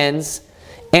sins,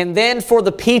 and then for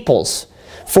the people's.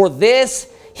 For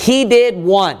this he did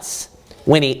once,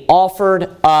 when he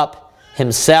offered up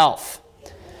himself.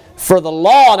 For the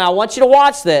law, now I want you to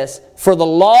watch this, for the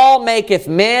law maketh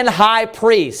men high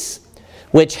priests,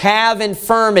 which have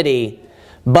infirmity,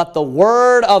 but the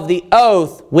word of the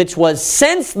oath, which was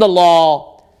since the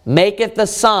law, maketh the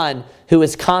Son, who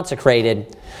is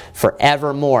consecrated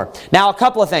forevermore. Now a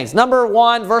couple of things. Number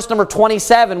one, verse number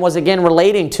 27 was again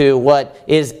relating to what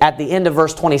is at the end of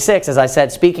verse 26, as I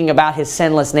said, speaking about his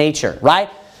sinless nature, right?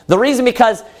 The reason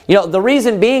the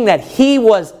reason being that he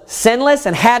was sinless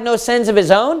and had no sins of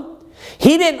his own.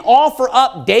 He didn't offer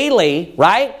up daily,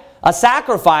 right, a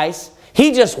sacrifice.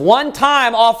 He just one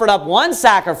time offered up one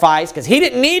sacrifice because he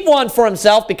didn't need one for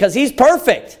himself because he's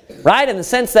perfect, right, in the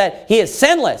sense that he is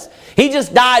sinless. He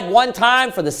just died one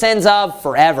time for the sins of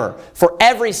forever. For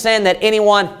every sin that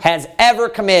anyone has ever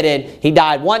committed, he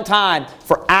died one time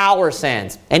for our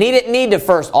sins. And he didn't need to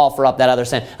first offer up that other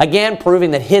sin. Again,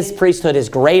 proving that his priesthood is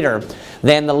greater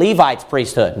than the Levites'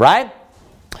 priesthood, right?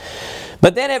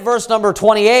 But then at verse number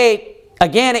 28,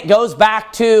 again, it goes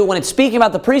back to, when it's speaking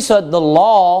about the priesthood, the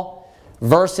law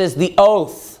versus the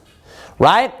oath,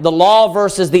 right? The law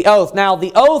versus the oath. Now,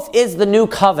 the oath is the new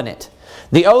covenant.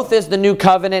 The oath is the new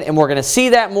covenant, and we're going to see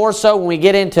that more so when we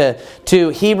get into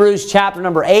Hebrews chapter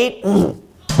number 8.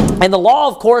 And the law,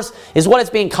 of course, is what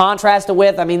it's being contrasted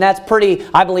with. I mean, that's pretty,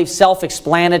 I believe,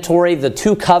 self-explanatory. The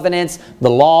two covenants, the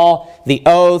law, the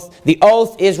oath. The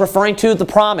oath is referring to the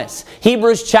promise.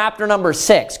 Hebrews chapter number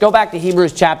 6. Go back to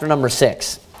Hebrews chapter number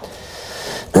 6.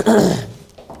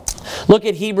 Look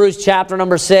at Hebrews chapter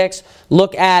number 6.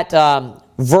 Look at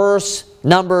verse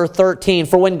number 13.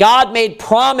 For when God made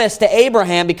promise to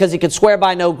Abraham, because he could swear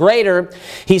by no greater,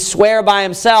 he sware by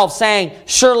himself, saying,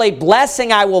 surely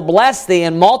blessing I will bless thee,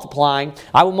 and multiplying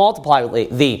I will multiply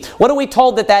thee. What are we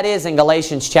told that is in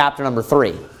Galatians chapter number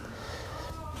 3?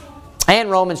 And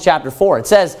Romans chapter 4. It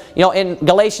says, in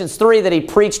Galatians 3 that he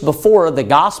preached before the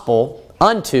gospel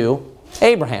unto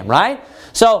Abraham, right?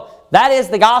 So that is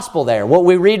the gospel there, what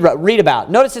we read about.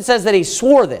 Notice it says that he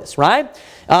swore this, right?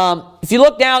 If you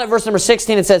look down at verse number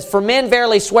 16, it says, for men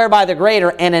verily swear by the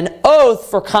greater, and an oath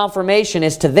for confirmation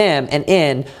is to them an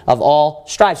end of all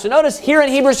strife. So notice here in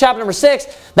Hebrews chapter number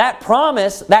 6, that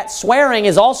promise, that swearing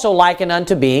is also likened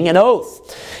unto being an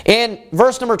oath. In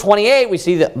verse number 28, we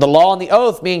see the law and the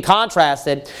oath being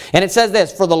contrasted, and it says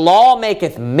this, for the law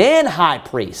maketh men high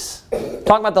priests.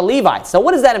 Talking about the Levites. So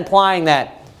what is that implying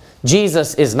that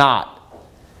Jesus is not?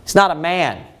 He's not a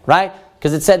man, right?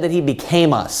 Because it said that he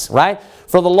became us, right?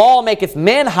 For the law maketh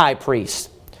men high priests,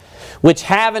 which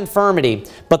have infirmity,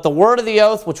 but the word of the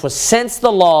oath, which was since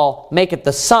the law, maketh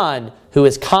the Son, who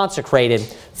is consecrated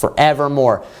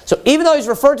forevermore. So even though he's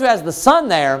referred to as the Son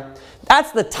there,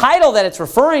 that's the title that it's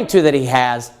referring to that he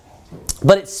has,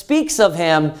 but it speaks of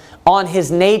him on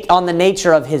the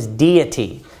nature of his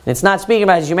deity. And it's not speaking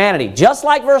about his humanity. Just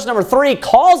like verse number 3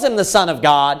 calls him the Son of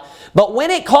God, but when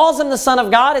it calls him the Son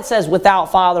of God, it says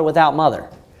without father, without mother.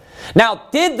 Now,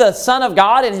 did the Son of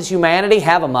God in his humanity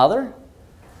have a mother?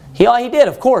 He did,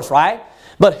 of course, right?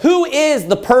 But who is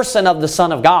the person of the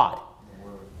Son of God?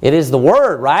 It is the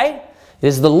Word, right? It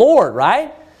is the Lord,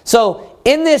 right? So,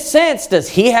 in this sense, does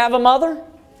he have a mother?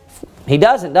 He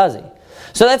doesn't, does he?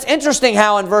 So that's interesting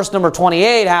how in verse number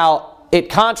 28, how it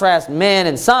contrasts men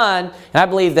and son, and I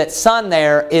believe that son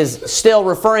there is still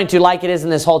referring to, like it is in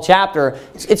this whole chapter,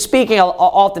 it's speaking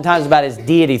oftentimes about his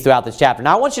deity throughout this chapter.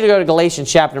 Now I want you to go to Galatians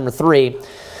chapter number 3.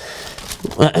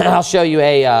 I'll show you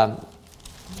a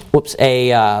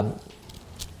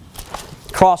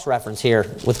cross-reference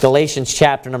here with Galatians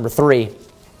chapter number 3.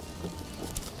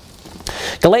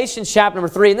 Galatians chapter number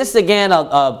 3, and this is again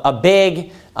a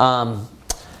big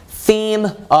theme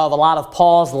of a lot of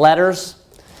Paul's letters,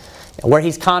 where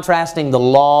he's contrasting the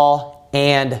law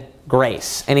and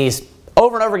grace. And he's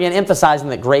over and over again emphasizing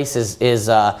that grace is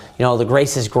the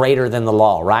grace is greater than the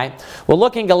law, right? Well,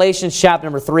 look in Galatians chapter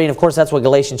number 3, and of course that's what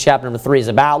Galatians chapter number 3 is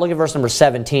about. Look at verse number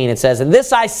 17. It says, and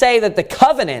this I say, that the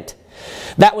covenant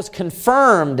that was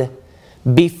confirmed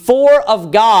before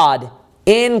of God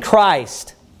in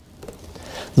Christ,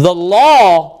 the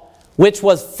law, which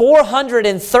was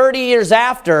 430 years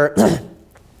after,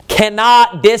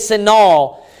 cannot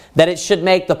disannul that it should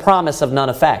make the promise of none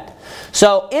effect.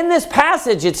 So in this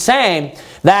passage, it's saying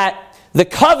that the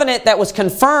covenant that was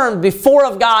confirmed before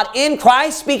of God in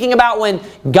Christ, speaking about when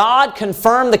God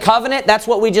confirmed the covenant, that's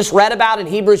what we just read about in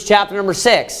Hebrews chapter number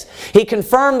 6. He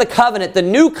confirmed the covenant, the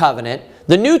new covenant,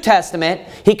 the New Testament.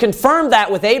 He confirmed that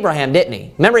with Abraham, didn't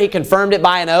he? Remember, he confirmed it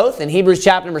by an oath in Hebrews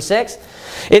chapter number 6.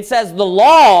 It says the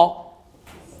law,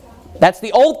 that's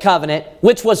the old covenant,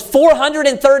 which was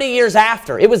 430 years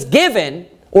after. It was given,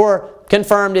 or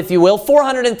confirmed, if you will,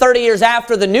 430 years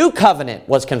after the new covenant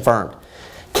was confirmed.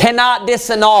 Cannot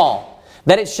disannul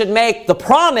that it should make the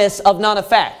promise of none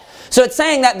effect. So it's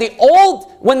saying that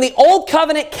when the old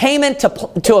covenant came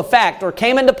into effect or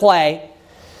came into play,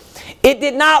 it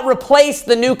did not replace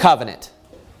the new covenant.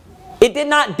 It did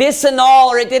not disannul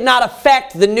or it did not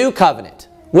affect the new covenant,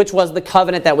 which was the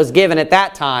covenant that was given at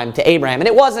that time to Abraham. And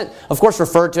it wasn't, of course,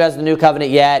 referred to as the new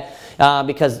covenant yet,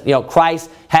 because Christ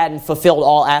hadn't fulfilled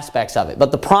all aspects of it.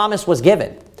 But the promise was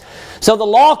given. So the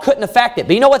law couldn't affect it.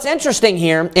 But you know what's interesting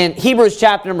here in Hebrews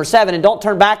chapter number 7, and don't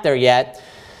turn back there yet,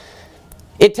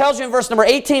 it tells you in verse number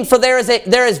 18, for there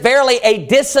is verily a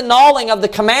disannulling of the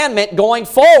commandment going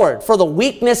forward for the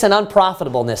weakness and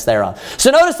unprofitableness thereof.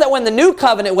 So notice that when the new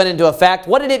covenant went into effect,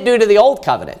 what did it do to the old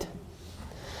covenant?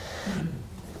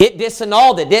 It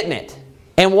disannulled it, didn't it?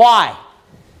 And why?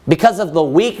 Because of the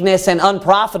weakness and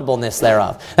unprofitableness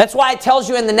thereof. That's why it tells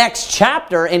you in the next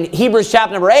chapter, in Hebrews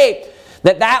chapter number 8,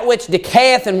 that which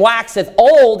decayeth and waxeth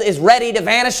old is ready to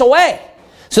vanish away.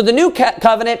 So the new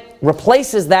covenant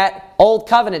replaces that old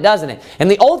covenant, doesn't it? And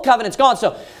the old covenant's gone.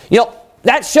 So,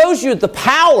 that shows you the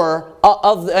power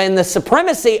and the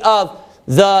supremacy of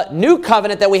the new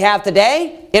covenant that we have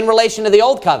today in relation to the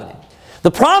old covenant.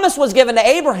 The promise was given to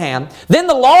Abraham. Then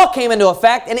the law came into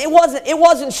effect, and it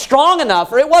wasn't strong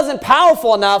enough, or it wasn't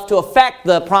powerful enough to affect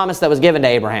the promise that was given to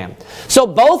Abraham. So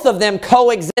both of them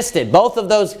coexisted. Both of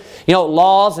those,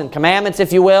 laws and commandments,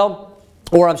 if you will,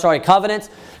 covenants,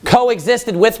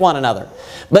 coexisted with one another.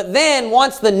 But then,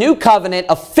 once the new covenant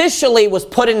officially was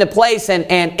put into place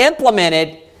and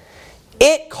implemented,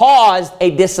 it caused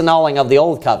a disannulling of the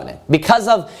old covenant because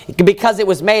it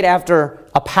was made after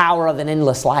a power of an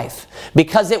endless life.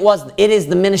 Because it is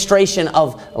the ministration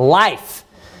of life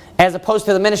as opposed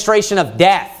to the ministration of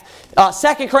death.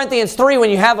 2 Corinthians 3, when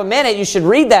you have a minute, you should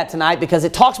read that tonight because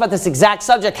it talks about this exact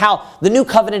subject, how the new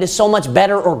covenant is so much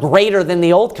better or greater than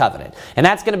the old covenant. And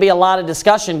that's going to be a lot of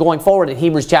discussion going forward in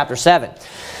Hebrews chapter 7.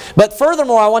 But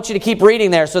furthermore, I want you to keep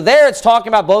reading there. So there it's talking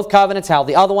about both covenants, how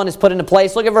the other one is put into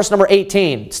place. Look at verse number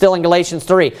 18, still in Galatians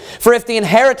 3. For if the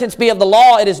inheritance be of the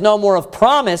law, it is no more of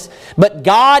promise, but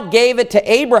God gave it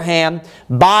to Abraham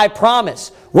by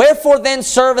promise. Wherefore then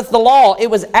serveth the law? It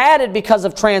was added because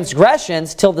of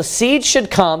transgressions, till the seed should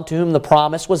come to whom the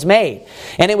promise was made.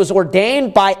 And it was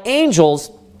ordained by angels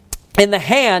in the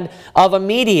hand of a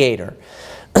mediator.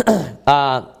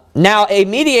 Now, a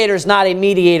mediator is not a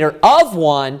mediator of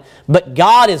one, but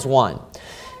God is one.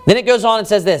 Then it goes on and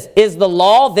says this, is the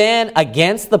law then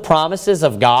against the promises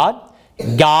of God?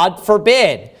 God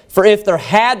forbid. For if there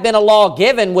had been a law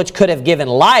given which could have given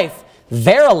life,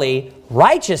 verily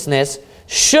righteousness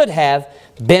should have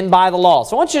been by the law.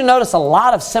 So I want you to notice a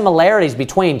lot of similarities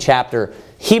between chapter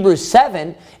Hebrews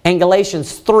 7 and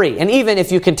Galatians 3. And even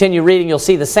if you continue reading, you'll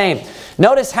see the same.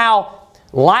 Notice how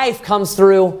life comes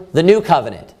through the new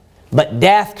covenant, but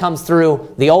death comes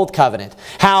through the old covenant.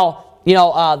 How,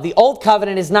 the old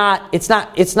covenant is not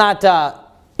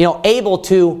able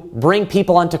to bring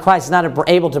people unto Christ. It's not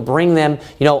able to bring them,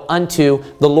 unto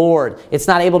the Lord. It's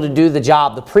not able to do the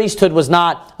job. The priesthood was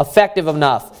not effective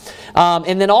enough.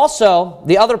 And then also,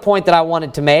 the other point that I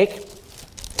wanted to make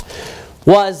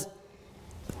was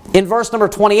in verse number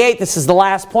 28, this is the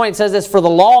last point. It says this, for the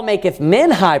law maketh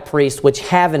men high priests which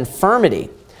have infirmity.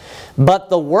 But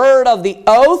the word of the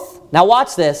oath, now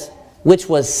watch this, which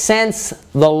was since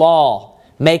the law,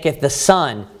 maketh the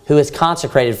Son who is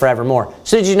consecrated forevermore.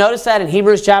 So did you notice that in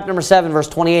Hebrews chapter number 7, verse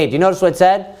 28? Do you notice what it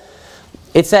said?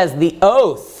 It says the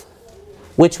oath,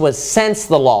 which was since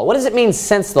the law. What does it mean,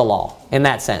 since the law, in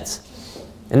that sense?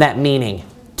 In that meaning?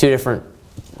 Two different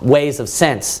ways of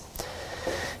sense.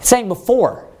 It's saying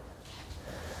before.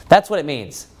 That's what it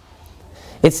means.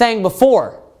 It's saying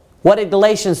before. What did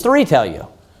Galatians 3 tell you?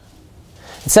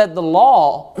 It said the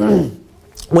law,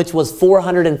 which was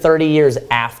 430 years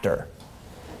after,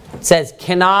 it says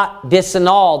cannot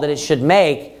disannul that it should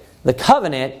make the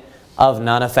covenant of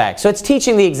none effect. So it's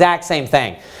teaching the exact same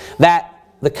thing. That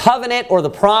the covenant or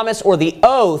the promise or the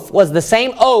oath was the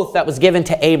same oath that was given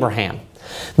to Abraham.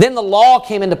 Then the law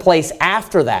came into place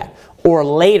after that or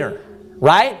later,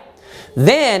 right?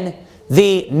 Then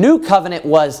the new covenant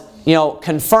was,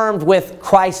 confirmed with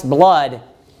Christ's blood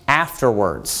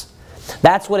afterwards.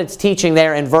 That's what it's teaching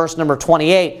there in verse number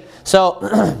 28. So,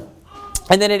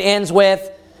 and then it ends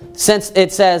with, since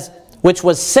it says, which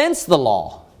was since the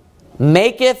law,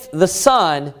 maketh the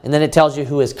Son, and then it tells you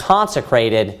who is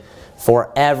consecrated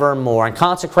forevermore. And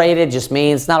consecrated just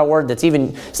means, it's not a word that's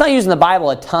it's not used in the Bible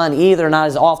a ton either, not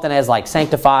as often as like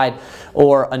sanctified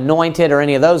or anointed or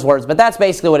any of those words, but that's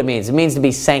basically what it means. It means to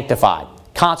be sanctified.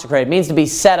 Consecrated means to be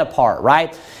set apart,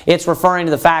 right? It's referring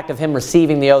to the fact of him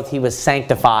receiving the oath. He was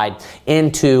sanctified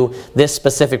into this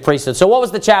specific priesthood. So what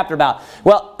was the chapter about?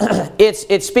 Well,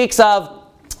 it speaks of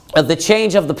the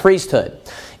change of the priesthood.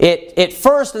 It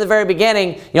first, at the very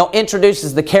beginning,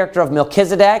 introduces the character of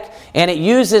Melchizedek, and it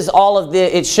uses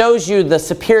it shows you the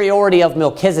superiority of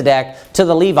Melchizedek to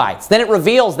the Levites. Then it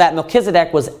reveals that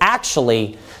Melchizedek was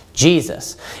actually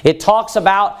Jesus. It talks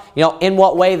about, in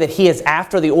what way that he is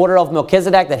after the order of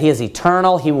Melchizedek, that he is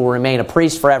eternal, he will remain a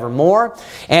priest forevermore,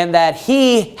 and that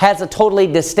he has a totally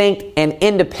distinct and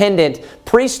independent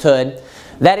priesthood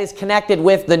that is connected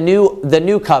with the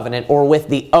new covenant or with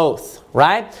the oath,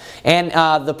 right? And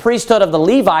the priesthood of the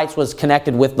Levites was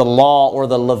connected with the law or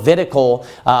the Levitical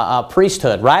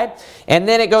priesthood, right? And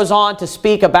then it goes on to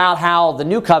speak about how the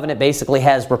new covenant basically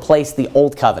has replaced the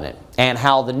old covenant and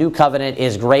how the new covenant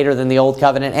is greater than the old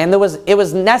covenant. And it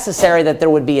was necessary that there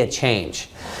would be a change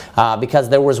because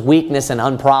there was weakness and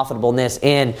unprofitableness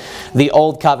in the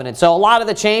old covenant. So a lot of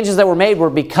the changes that were made were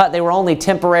because they were only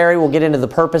temporary. We'll get into the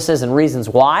purposes and reasons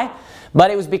why. But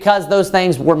it was because those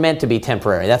things were meant to be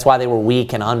temporary. That's why they were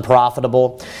weak and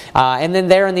unprofitable. And then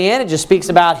there in the end, it just speaks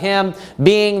about him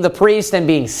being the priest and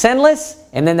being sinless,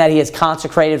 and then that he is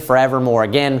consecrated forevermore.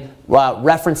 Again,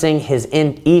 referencing his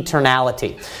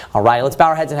eternality. All right, let's bow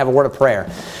our heads and have a word of prayer.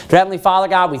 Dear Heavenly Father,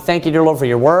 God, we thank you, dear Lord, for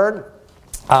your word.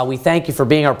 We thank you for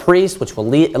being our priest, which will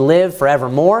live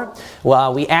forevermore.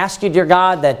 We ask you, dear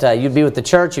God, that you'd be with the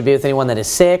church, you'd be with anyone that is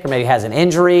sick or maybe has an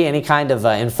injury, any kind of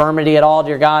infirmity at all,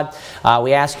 dear God.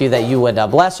 We ask you that you would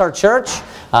bless our church.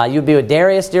 You would be with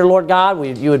Darius, dear Lord God.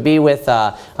 You would be with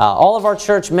all of our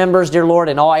church members, dear Lord,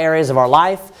 in all areas of our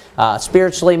life.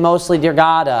 Spiritually, mostly, dear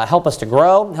God, help us to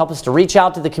grow, help us to reach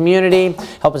out to the community,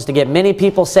 help us to get many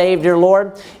people saved, dear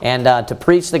Lord, and to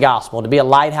preach the gospel, to be a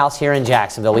lighthouse here in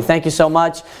Jacksonville. We thank you so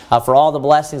much for all the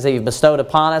blessings that you've bestowed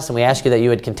upon us, and we ask you that you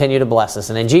would continue to bless us.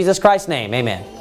 And in Jesus Christ's name, amen.